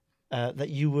that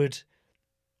you would.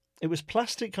 It was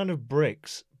plastic kind of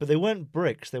bricks, but they weren't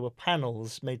bricks. They were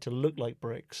panels made to look like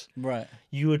bricks. Right.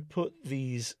 You would put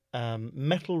these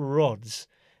metal rods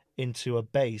into a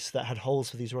base that had holes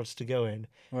for these rods to go in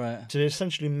Right. to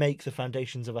essentially make the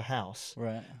foundations of a house.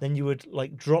 Right. Then you would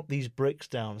like drop these bricks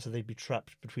down so they'd be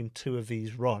trapped between 2 of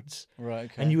these rods, Right.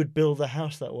 Okay. and you would build the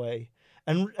house that way.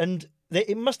 And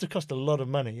it must have cost a lot of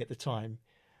money at the time,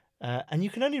 and you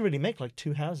can only really make like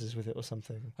 2 houses with it or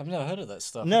something. I've never heard of that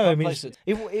stuff. No, I can't mean place it.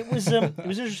 it was it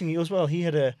was interesting as well. He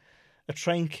had a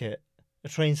train kit, a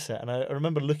train set, and I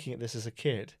remember looking at this as a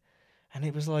kid, and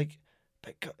it was like,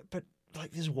 but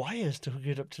like there's wires to hook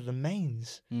it up to the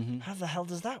mains. Mm-hmm. How the hell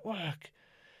does that work?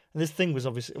 And this thing was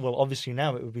obviously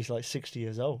now it would be like 60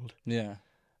 years old. Yeah.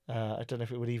 I don't know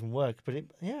if it would even work, but it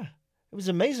was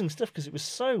amazing stuff because it was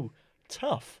so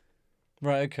tough.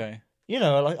 Right. Okay. You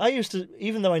know, like I used to,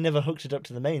 even though I never hooked it up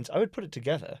to the mains, I would put it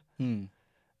together, Hmm.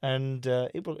 and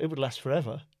it would last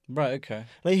forever. Right. Okay.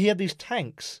 Like he had these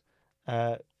tanks.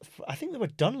 I think they were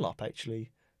Dunlop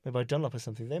actually, maybe by Dunlop or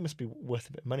something. They must be worth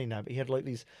a bit of money now. But he had like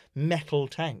these metal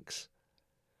tanks,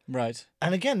 Right.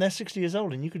 and again, they're 60 years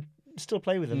old, and you could still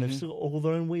play with them. They've still got all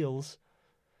their own wheels.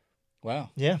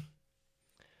 Wow.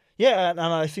 Yeah, and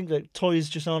I think that toys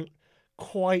just aren't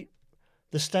quite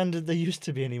the standard they used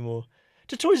to be anymore.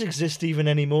 Do toys exist even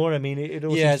anymore? I mean, it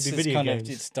all Yeah, seems to be it's video kind games.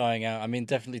 of it's dying out. I mean,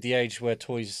 definitely the age where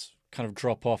toys kind of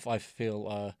drop off, I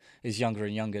feel, is younger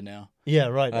and younger now. Yeah,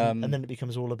 right. And then it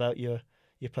becomes all about your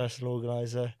personal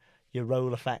organizer, your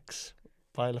Rollerfax,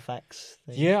 Filofax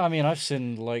thing. Yeah, I mean, I've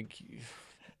seen like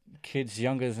kids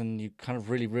younger than you kind of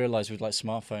really realize with like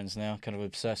smartphones now, kind of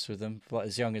obsessed with them, like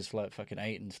as young as like fucking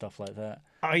 8 and stuff like that.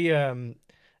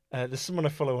 There's someone I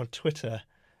follow on Twitter,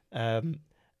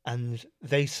 and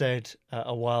they said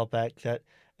a while back that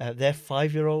their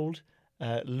 5-year-old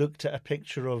looked at a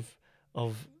picture of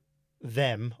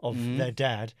them of Mhm. their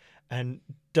dad and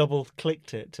double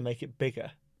clicked it to make it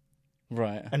bigger,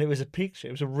 Right. and it was a picture.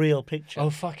 It was a real picture. Oh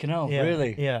fucking hell! yeah,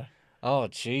 Really? Yeah, Oh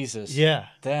Jesus! yeah.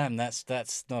 Damn,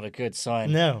 that's not a good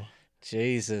sign. No,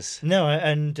 Jesus. no,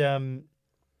 and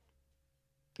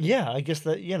yeah. I guess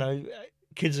that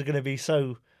kids are going to be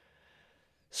so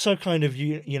kind of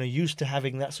used to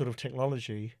having that sort of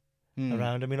technology Hmm.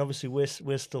 around. I mean, obviously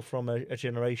we're still from a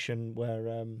generation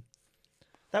where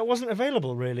that wasn't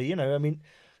available really. I mean,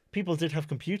 people did have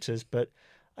computers, but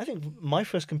I think my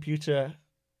first computer,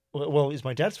 well, it was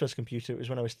my dad's first computer. It was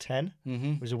when I was 10.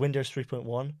 Mm-hmm. It was a Windows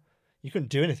 3.1. You couldn't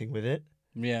do anything with it.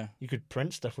 Yeah. You could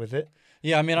print stuff with it.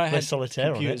 Yeah. I mean, I Play had solitaire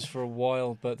on computers it. for a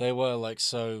while, but they were like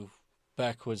so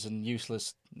backwards and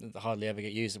useless that they hardly ever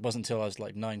get used. It wasn't until I was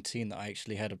like 19 that I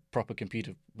actually had a proper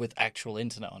computer with actual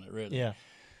internet on it. Really. Yeah.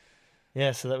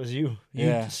 Yeah. So that was you. You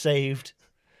Yeah. saved.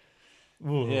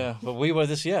 Ooh. Yeah, but we were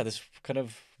this kind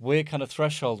of weird kind of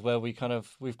threshold where we've kind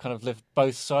of lived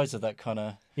both sides of that kind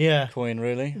of Yeah. coin,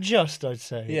 really. Just, I'd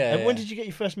say. Yeah, And when yeah. did you get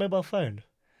your first mobile phone?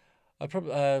 I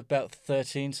probably about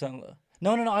 13 something.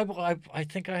 No, I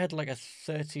think I had like a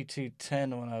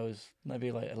 3210 when I was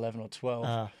maybe like 11 or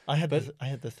 12. I had But-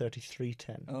 the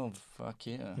 3310. Oh fuck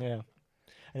yeah. Yeah.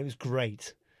 And it was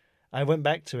great. I went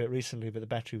back to it recently, but the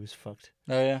battery was fucked.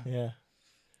 Oh yeah. Yeah.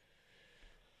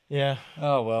 Yeah.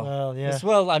 Oh well. Well, yeah.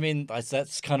 Well, I mean,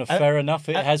 that's kind of fair enough.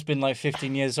 It has been like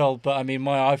 15 years old, but I mean,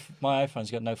 my iPhone's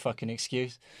got no fucking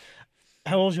excuse.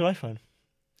 How old's your iPhone?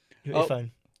 Your Oh.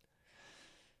 iPhone?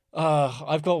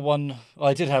 I've got one.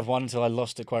 I did have one until I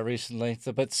lost it quite recently,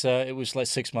 but it was like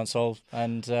 6 months old,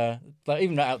 and like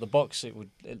even out the box,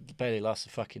 it barely lasts a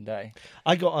fucking day.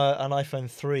 I got an iPhone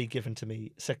 3 given to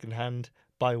me secondhand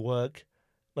by work,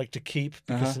 like to keep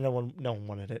because no one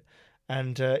wanted it.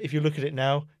 And if you look at it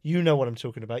now, you know what I'm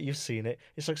talking about. You've seen it.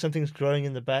 It's like something's growing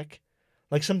in the back,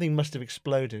 like something must have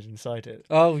exploded inside it.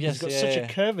 Oh yes, It's got yeah, such yeah. a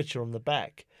curvature on the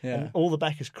back, Yeah. and all the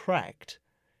back is cracked.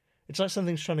 It's like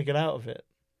something's trying to get out of it.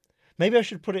 Maybe I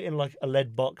should put it in like a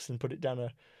lead box and put it down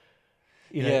a,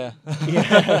 Yeah.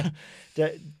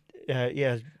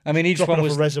 yeah. I mean, each Drop it one off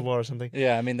was a reservoir or something.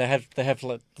 Yeah, I mean they have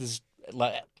like there's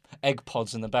like egg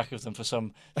pods in the back of them for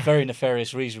some very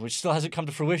nefarious reason, which still hasn't come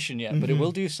to fruition yet, but it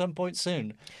will do some point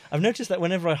soon. I've noticed that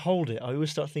whenever I hold it, I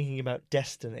always start thinking about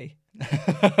destiny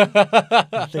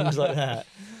and things like that.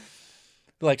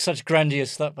 Like such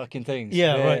grandiose fucking things.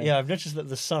 Yeah, right. Yeah, I've noticed that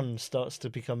the sun starts to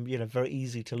become, very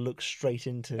easy to look straight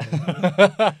into.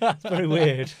 It's very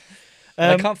weird.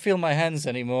 I can't feel my hands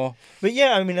anymore. But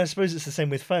yeah, I mean, I suppose it's the same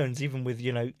with phones. Even with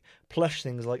plush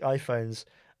things like iPhones,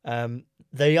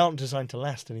 they aren't designed to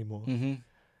last anymore.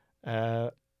 Mm-hmm.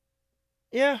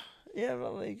 Yeah.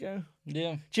 Well, there you go.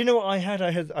 Yeah. Do you know what I had?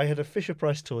 I had a Fisher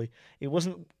Price toy. It was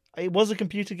a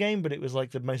computer game, but it was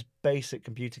like the most basic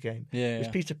computer game. Yeah. It was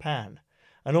Peter Pan,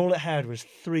 and all it had was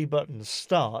 3 buttons: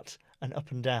 start and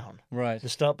up and down. Right. The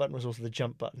start button was also the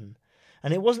jump button.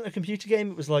 And it wasn't a computer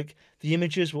game. It was like the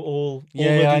images were all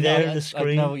already I there know, in the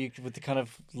screen. I know with the kind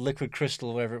of liquid crystal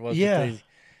or whatever it was. Yeah. with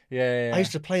yeah. I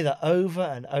used to play that over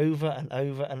and over and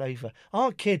over and over.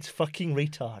 Aren't kids fucking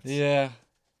retards? Yeah.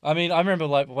 I mean, I remember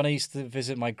like when I used to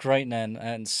visit my great nan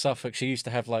in Suffolk, she used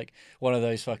to have like one of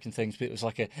those fucking things, but it was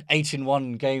like a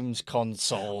 8-in-1 games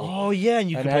console. Oh yeah,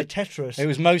 and you And could it play had- Tetris. It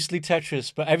was mostly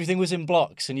Tetris, but everything was in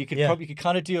blocks, and you could Yeah.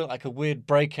 kind of do like a weird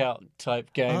breakout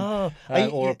type game, Oh,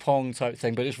 or a Pong type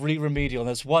thing. But it's really remedial. And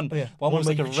there's one. Oh, yeah. One was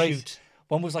where like a you could race. shoot.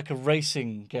 One was like a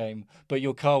racing game, but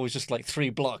your car was just like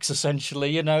 3 blocks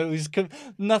essentially. It was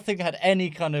nothing had any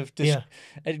kind of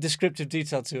any descriptive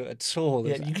detail to it at all.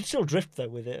 Yeah, you could still drift though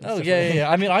with it. and Oh stuff yeah, like that. yeah.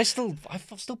 I mean, I've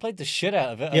still played the shit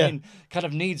out of it. Yeah. I mean, kind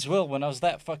of needs will. When I was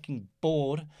that fucking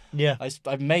bored, Yeah.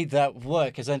 I made that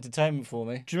work as entertainment for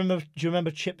me. Do you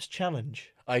remember Chip's Challenge?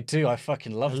 I do. I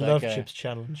fucking love I that love game. Chip's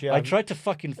Challenge. Yeah, I tried to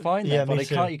fucking find that, Yeah, but me I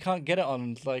too. can't. You can't get it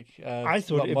on like. I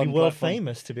thought like it'd be modern world platform.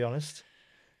 famous, to be honest.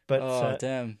 But Oh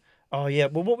damn! oh yeah,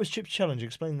 well, what was Chip's Challenge?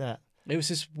 Explain that. It was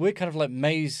this weird kind of like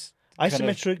maze. kind of-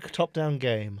 Isometric top-down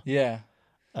game, Yeah,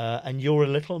 and you're a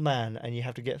little man, and you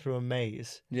have to get through a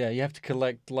maze. yeah. You have to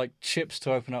collect like chips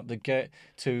to open up the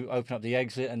the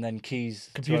exit, and then keys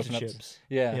to Computer open up. chips.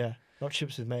 Yeah. Yeah, not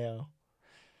chips with mayo.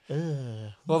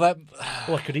 Ugh. Well, that.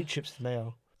 Oh, I could eat chips with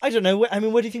mayo. I don't know. I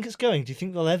mean, where do you think it's going? Do you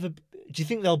think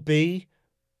there'll be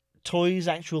toys,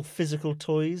 actual physical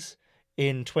toys,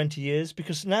 in 20 years?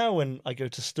 Because now when I go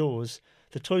to stores,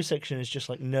 the toy section is just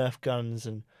like Nerf guns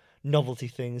and novelty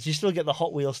things. You still get the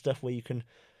Hot Wheels stuff where you can,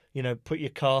 put your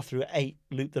car through 8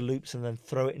 loop-the-loops and then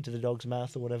throw it into the dog's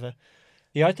mouth or whatever.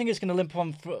 Yeah, I think it's going to limp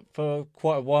on for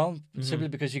quite a while, Mm-hmm. simply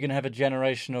because you're going to have a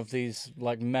generation of these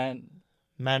like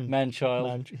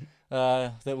man-child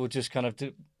that will just kind of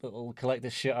that will collect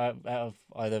this shit out of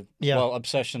either Yeah.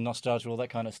 obsession, nostalgia, all that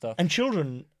kind of stuff. And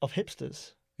children of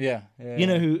hipsters, Yeah. you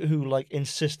know, who like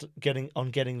insist getting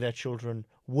their children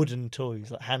wooden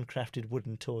toys, like handcrafted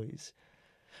wooden toys.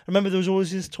 Remember, there was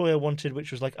always this toy I wanted,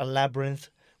 which was like a labyrinth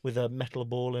with a metal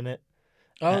ball in it.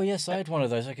 Oh yes, I had one of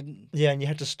those. I could. Yeah, and you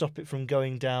had to stop it from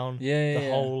going down Yeah, the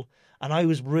yeah. hole. And I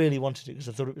was really wanted it because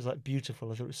I thought it was like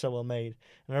beautiful. I thought it was so well made.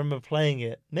 And I remember playing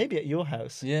it, maybe at your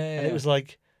house. Yeah, And it was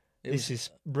like, It this was- is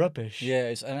rubbish. Yeah,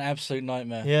 it's an absolute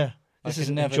nightmare. Yeah. I This could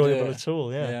isn't never do enjoyable it. at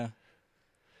all. Yeah. Yeah.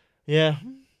 Yeah.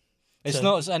 It's So-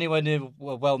 not as anywhere near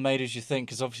well made as you think,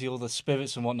 because obviously all the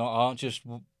spivets and whatnot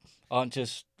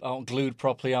aren't glued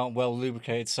properly, aren't well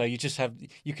lubricated. So you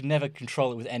can never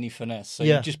control it with any finesse. So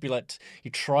Yeah. you just be like, you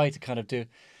try to kind of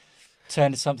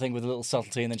turn to something with a little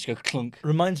subtlety, and then just go clunk.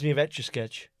 Reminds me of Etch a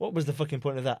Sketch. What was the fucking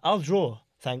point of that? I'll draw,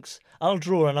 thanks. I'll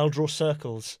draw and I'll draw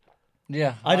circles.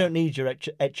 Yeah, I don't need your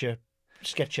etcher,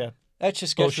 sketcher. Etch a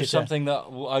Sketch bullshit was something that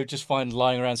I would just find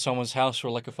lying around someone's house,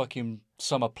 or like a fucking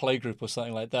summer playgroup or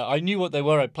something like that. I knew what they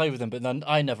were, I'd play with them, but then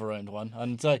I never owned one.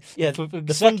 And Yeah, for the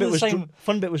exactly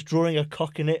fun bit was drawing a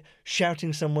cock in it,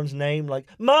 shouting someone's name like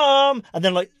 "Mom," and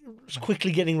then like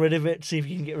quickly getting rid of it. See if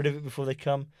you can get rid of it before they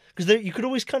come, because you could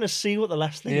always kind of see what the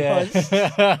last thing was.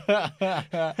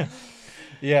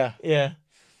 Yeah. Yeah.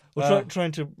 Or Wow.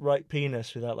 trying to write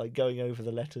penis without like going over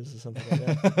the letters or something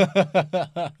like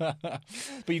that.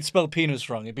 But you'd spell penis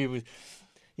wrong. It'd be with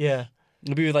Yeah.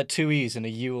 like 2 E's and a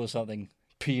U or something.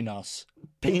 Penis.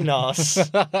 Penis.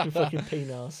 You fucking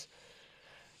penis.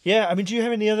 Yeah, I mean, do you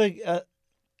have any other...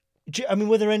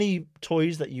 were there any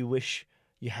toys that you wish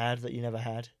you had that you never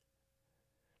had?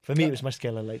 For me, it was my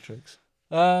Scala-Latrix.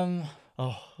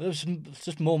 Oh, It was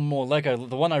just more and more Lego.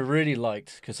 The one I really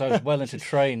liked, because I was well into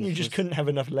trains. you just was- couldn't have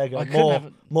enough Lego. I couldn't have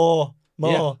it. More.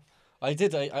 Yeah. I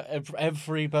did.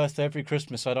 Every birthday, every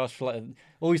Christmas, I'd ask for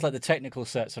always the technical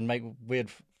sets and make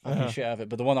weird fucking shit out of it.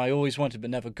 But the one I always wanted but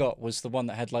never got was the one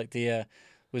that had it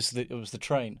was the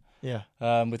train Yeah.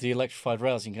 with the electrified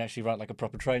rails. You can actually write like a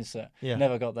proper train set. Yeah.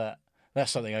 Never got that.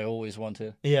 That's something I always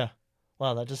wanted. Yeah.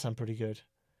 Wow, that does sound pretty good.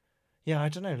 Yeah, I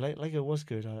don't know. Lego was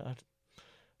good.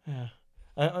 Yeah.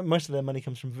 Most of their money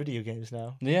comes from video games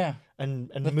now Yeah. and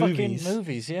The movies. fucking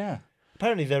movies. Yeah.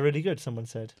 Apparently, they're really good. Someone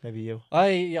said, maybe you.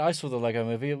 I saw the Lego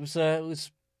movie. It was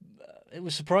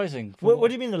surprising. What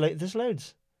do you mean? There's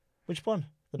loads. Which one?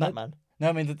 The No. Batman. No,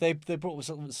 I mean that they brought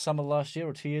was summer last year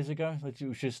or 2 years ago. It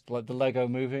was just like the Lego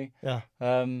movie. Yeah.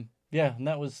 Yeah, and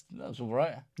that was all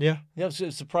right. Yeah. Yeah, it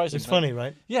was surprising. It's funny,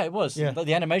 right? Yeah, it was. Yeah.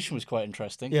 The animation was quite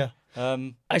interesting. Yeah.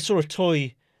 I saw a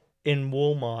toy in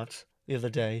Walmart the other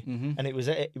day, Mhm. and it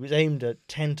was aimed at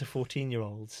 10 to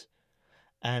 14-year-olds,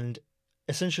 and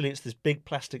essentially it's this big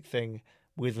plastic thing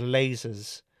with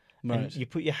lasers, Right. and you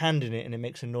put your hand in it and it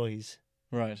makes a noise.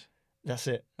 Right. That's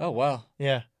it. Oh wow.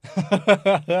 Yeah,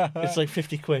 it's like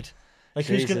 50 quid. Like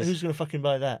Jesus. who's gonna fucking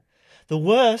buy that? The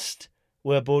worst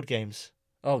were board games.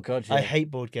 Oh god. Yeah. I hate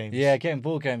board games. Yeah, getting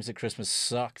board games at Christmas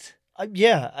sucked.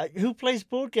 Who plays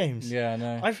board games? Yeah, I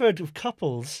know. I've heard of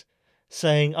couples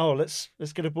saying, "Oh, let's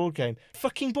get a board game."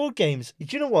 Fucking board games. Do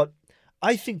you know what?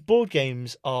 I think board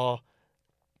games are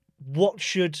what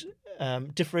should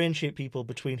differentiate people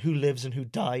between who lives and who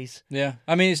dies. Yeah.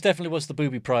 I mean, it definitely was the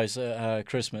booby prize at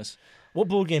Christmas. What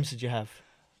board games did you have?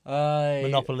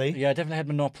 Monopoly. Yeah, I definitely had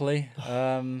Monopoly.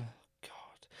 God,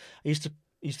 I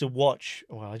used to watch.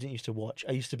 Well, I didn't used to watch.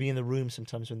 I used to be in the room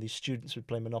sometimes when these students would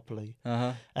play Monopoly,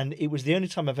 Uh-huh. and it was the only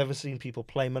time I've ever seen people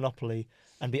play Monopoly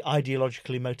and be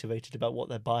ideologically motivated about what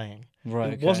they're buying.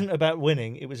 Right. It okay. wasn't about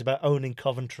winning. It was about owning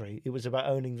Coventry. It was about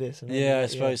owning this. And owning Yeah, I that,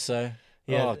 suppose so.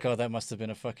 Yeah. Oh god, that must have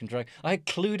been a fucking drag. I had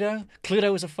Cluedo.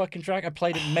 Cluedo was a fucking drag. I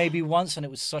played it maybe once, and it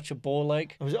was such a ball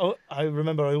ache. I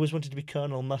remember I always wanted to be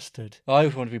Colonel Mustard. I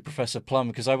always wanted to be Professor Plum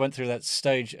because I went through that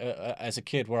stage as a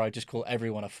kid where I just call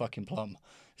everyone a fucking plum.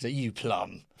 Is it you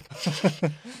plum?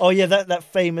 Oh yeah, that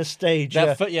famous stage.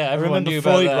 That yeah, I everyone remember knew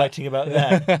Freud about that. writing about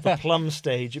that. The plum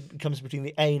stage. It comes between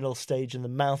the anal stage and the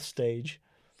mouth stage.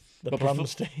 The But plum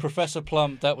stage. Professor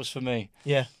Plum, that was for me.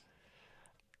 Yeah.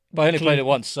 But I only played it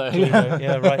once, so Cluedo,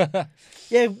 yeah, right.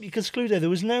 Yeah, because Cluedo, there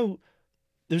was no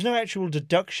actual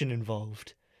deduction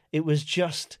involved. It was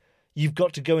just you've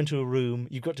got to go into a room,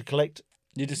 you've got to collect.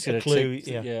 you just A get a clue, tick.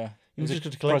 yeah. Yeah, You it was just a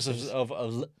got to collect process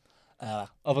things.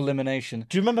 of elimination.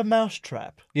 Do you remember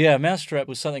Mousetrap? Yeah, Mousetrap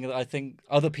was something that I think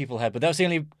other people had, but that was the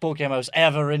only board game I was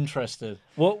ever interested.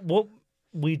 What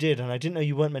we did, and I didn't know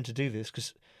you weren't meant to do this,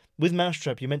 because with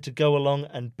Mousetrap you're meant to go along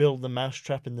and build the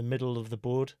mousetrap in the middle of the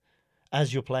board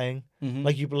as you're playing. Mhm.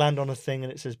 Like you land on a thing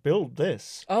and it says build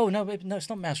this. Oh no, it's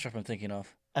not Mousetrap I'm thinking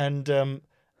of. And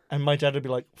And my dad would be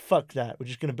like, fuck that, we're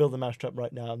just going to build the mousetrap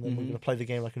right now, and then we're going to play the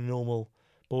game like a normal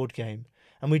board game.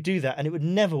 And we'd do that, and it would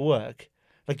never work.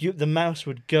 Like, the mouse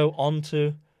would go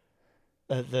onto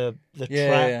the trap,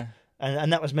 Yeah.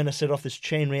 and that was meant to set off this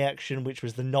chain reaction, which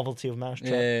was the novelty of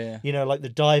mousetrap. Yeah. You know, like the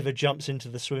diver jumps into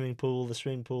the swimming pool,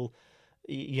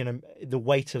 you know, the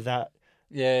weight of that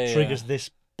triggers this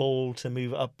ball to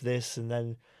move up this, and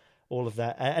then all of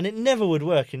that. And it never would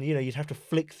work. And, you know, you'd have to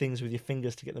flick things with your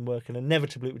fingers to get them working.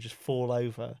 Inevitably, it would just fall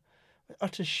over.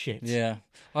 Utter shit. Yeah.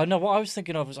 I know what I was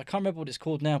thinking of was, I can't remember what it's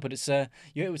called now, but it's it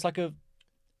was like it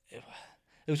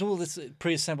was all this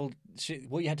pre-assembled shit.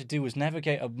 What you had to do was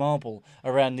navigate a marble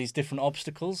around these different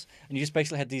obstacles, and you just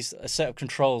basically had a set of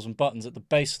controls and buttons at the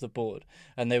base of the board,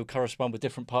 and they would correspond with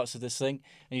different parts of this thing,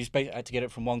 and you just basically had to get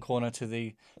it from one corner to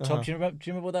the top. Do you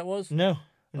remember what that was? No.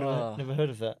 Never heard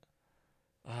of that.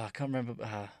 I can't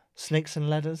remember. Snakes and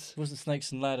ladders? It wasn't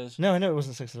Snakes and Ladders. No, I know it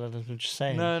wasn't snakes and ladders. I'm just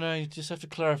saying. No, you just have to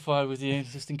clarify with you,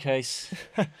 just in case.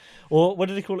 Or what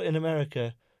do they call it in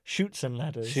America? Shoots and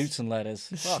ladders. Shoots and Ladders.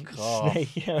 Fuck off.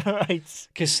 Snake, yeah, right.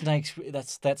 Because snakes,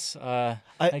 that's a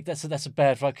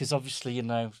bad fight. Because obviously, you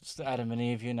know, it's Adam and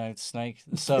Eve, you know, the snake,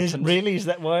 the serpent. Really? Is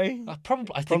that why?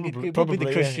 I think it would be Probably,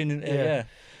 the Christian. Yeah.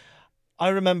 I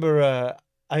remember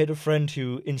I had a friend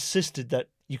who insisted that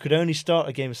you could only start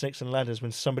a game of Snakes and Ladders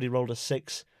when somebody rolled a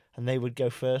 6 and they would go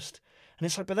first. And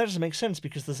it's like, but that doesn't make sense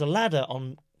because there's a ladder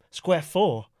on square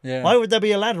 4. Yeah. Why would there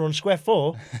be a ladder on square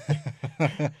 4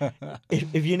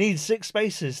 if you need 6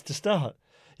 spaces to start?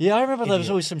 Yeah, I remember there was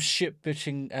Idiot. always some shit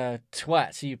bitching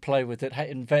twats you play with that had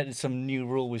invented some new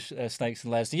rule with Snakes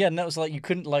and Ladders. Yeah, and that was like you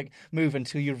couldn't like move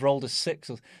until you rolled a 6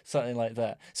 or something like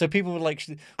that. So people would like.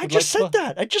 I just said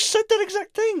that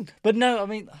exact thing. But no, I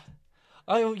mean,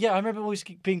 I remember always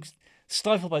being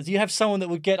stifled by it. You have someone that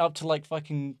would get up to like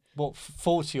fucking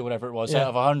 40 or whatever it was out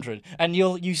of 100, and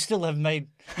you still have made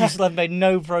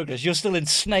no progress. You're still in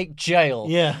snake jail.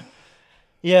 Yeah,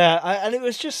 and it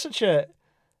was just such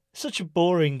a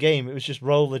boring game. It was just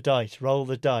roll the dice.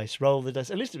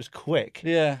 At least it was quick.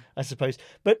 Yeah, I suppose.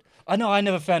 But I know I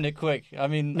never found it quick. I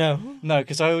mean, no,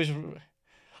 because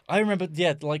I remember,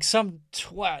 like some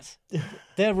twat,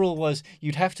 their rule was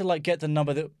you'd have to like get the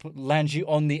number that lands you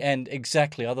on the end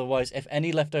exactly. Otherwise, if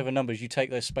any leftover numbers, you take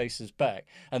those spaces back,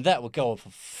 and that would go on for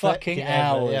fucking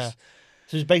hours. Yeah.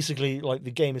 So it's basically like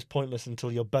the game is pointless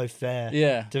until you're both there.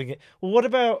 Yeah. Doing it. Well, what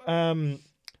about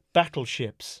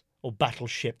battleships or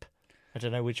battleship? I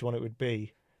don't know which one it would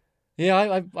be. Yeah,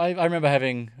 I remember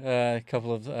having a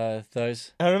couple of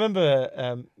those. I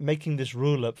remember making this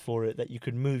rule up for it that you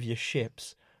could move your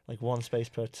ships like 1 space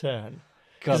per turn.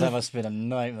 God, that must have been a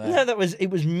nightmare. No,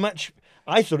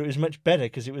 I thought it was much better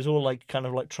because it was all like kind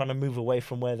of like trying to move away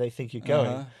from where they think you're going.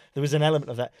 Uh-huh. There was an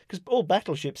element of that because all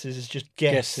battleships is just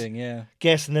Guessing, yeah.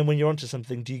 guess, and then when you're onto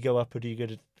something, do you go up or do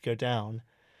you go down?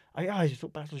 I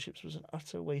thought battleships was an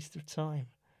utter waste of time.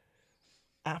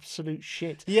 Absolute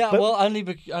shit. Yeah, But- well,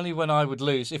 only when I would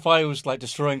lose. If I was like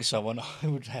destroying someone, I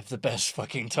would have the best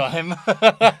fucking time.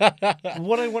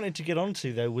 What I wanted to get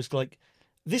onto though was like,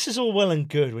 this is all well and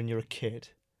good when you're a kid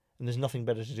and there's nothing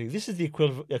better to do. This is the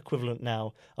equivalent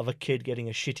now of a kid getting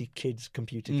a shitty kids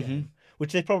computer game,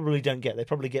 which they probably don't get. They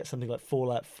probably get something like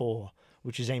Fallout 4,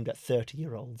 which is aimed at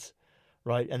 30-year-olds,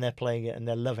 right? And they're playing it and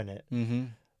they're loving it,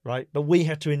 right? But we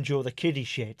have to endure the kiddie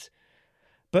shit.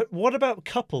 But what about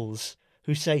couples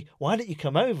who say, why don't you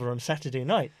come over on Saturday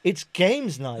night? It's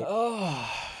games night.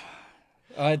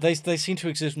 They seem to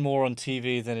exist more on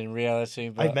TV than in reality.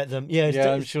 But I've met them.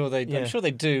 Yeah, I'm sure they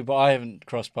do, but I haven't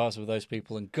crossed paths with those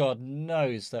people, and God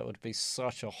knows that would be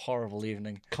such a horrible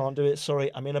evening. Can't do it. Sorry,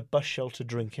 I'm in a bus shelter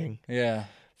drinking. Yeah.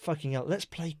 Fucking hell. Let's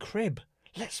play crib.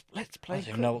 Let's play I crib. don't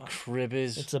even know what crib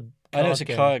is. It's a I know it's a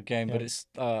card game, yeah. but it's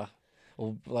or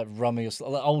like rummy or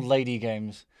like old lady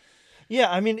games. Yeah,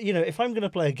 I mean, you know, if I'm going to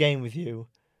play a game with you,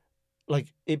 like,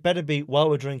 it better be while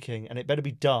we're drinking, and it better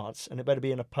be darts, and it better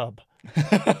be in a pub.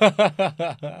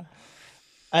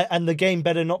 And the game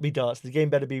better not be darts. The game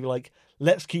better be like,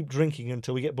 let's keep drinking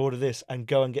until we get bored of this and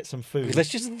go and get some food. Let's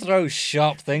just throw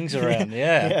sharp things around.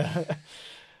 Yeah. Yeah.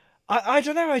 I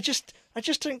don't know. I just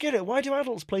don't get it. Why do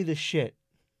adults play this shit?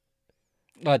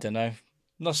 I don't know.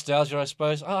 Nostalgia, I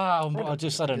suppose. I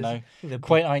don't know. They're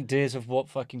Quaint ideas of what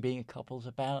fucking being a couple's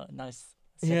about. Nice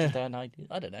settle down ideas.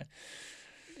 I don't know.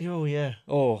 Oh, yeah.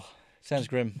 Oh, sounds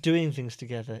grim. Doing things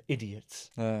together.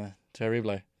 Idiots.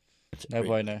 Terrible. No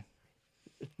bueno.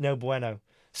 No bueno.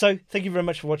 So, thank you very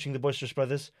much for watching The Boisterous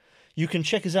Brothers. You can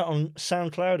check us out on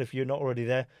SoundCloud if you're not already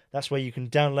there. That's where you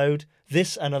can download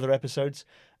this and other episodes.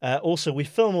 Also, we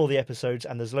film all the episodes,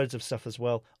 and there's loads of stuff as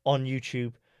well on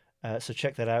YouTube. So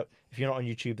check that out. If you're not on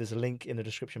YouTube, there's a link in the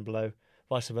description below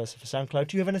vice versa for SoundCloud.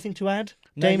 Do you have anything to add,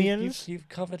 No, Damien's? you've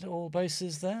covered all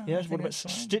bases there. I Yes. think What about that's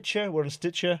fine. Stitcher? We're on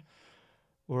Stitcher.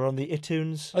 We're on the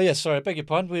iTunes. Oh yeah, sorry, I beg your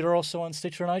pardon. We are also on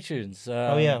Stitcher and iTunes.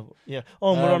 Oh yeah.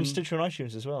 Oh, and we're on um, Stitcher and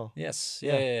iTunes as well. Yes,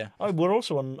 Yeah. yeah. Oh, we're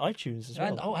also on iTunes as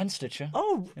well. And Stitcher.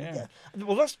 Oh, Yeah. yeah.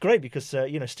 Well, that's great because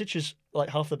Stitcher's like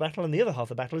half the battle, and the other half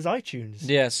the battle is iTunes.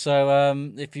 Yeah,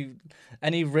 so if you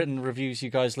any written reviews you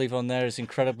guys leave on there is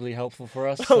incredibly helpful for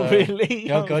us. Oh,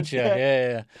 really? Oh, God,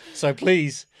 yeah. So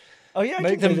please Oh, yeah. I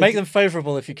make didn't know them they make did- them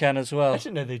favourable if you can as I well.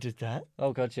 didn't know they did that.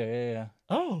 Oh God, yeah.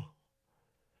 Oh,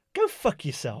 go fuck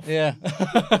yourself. Yeah.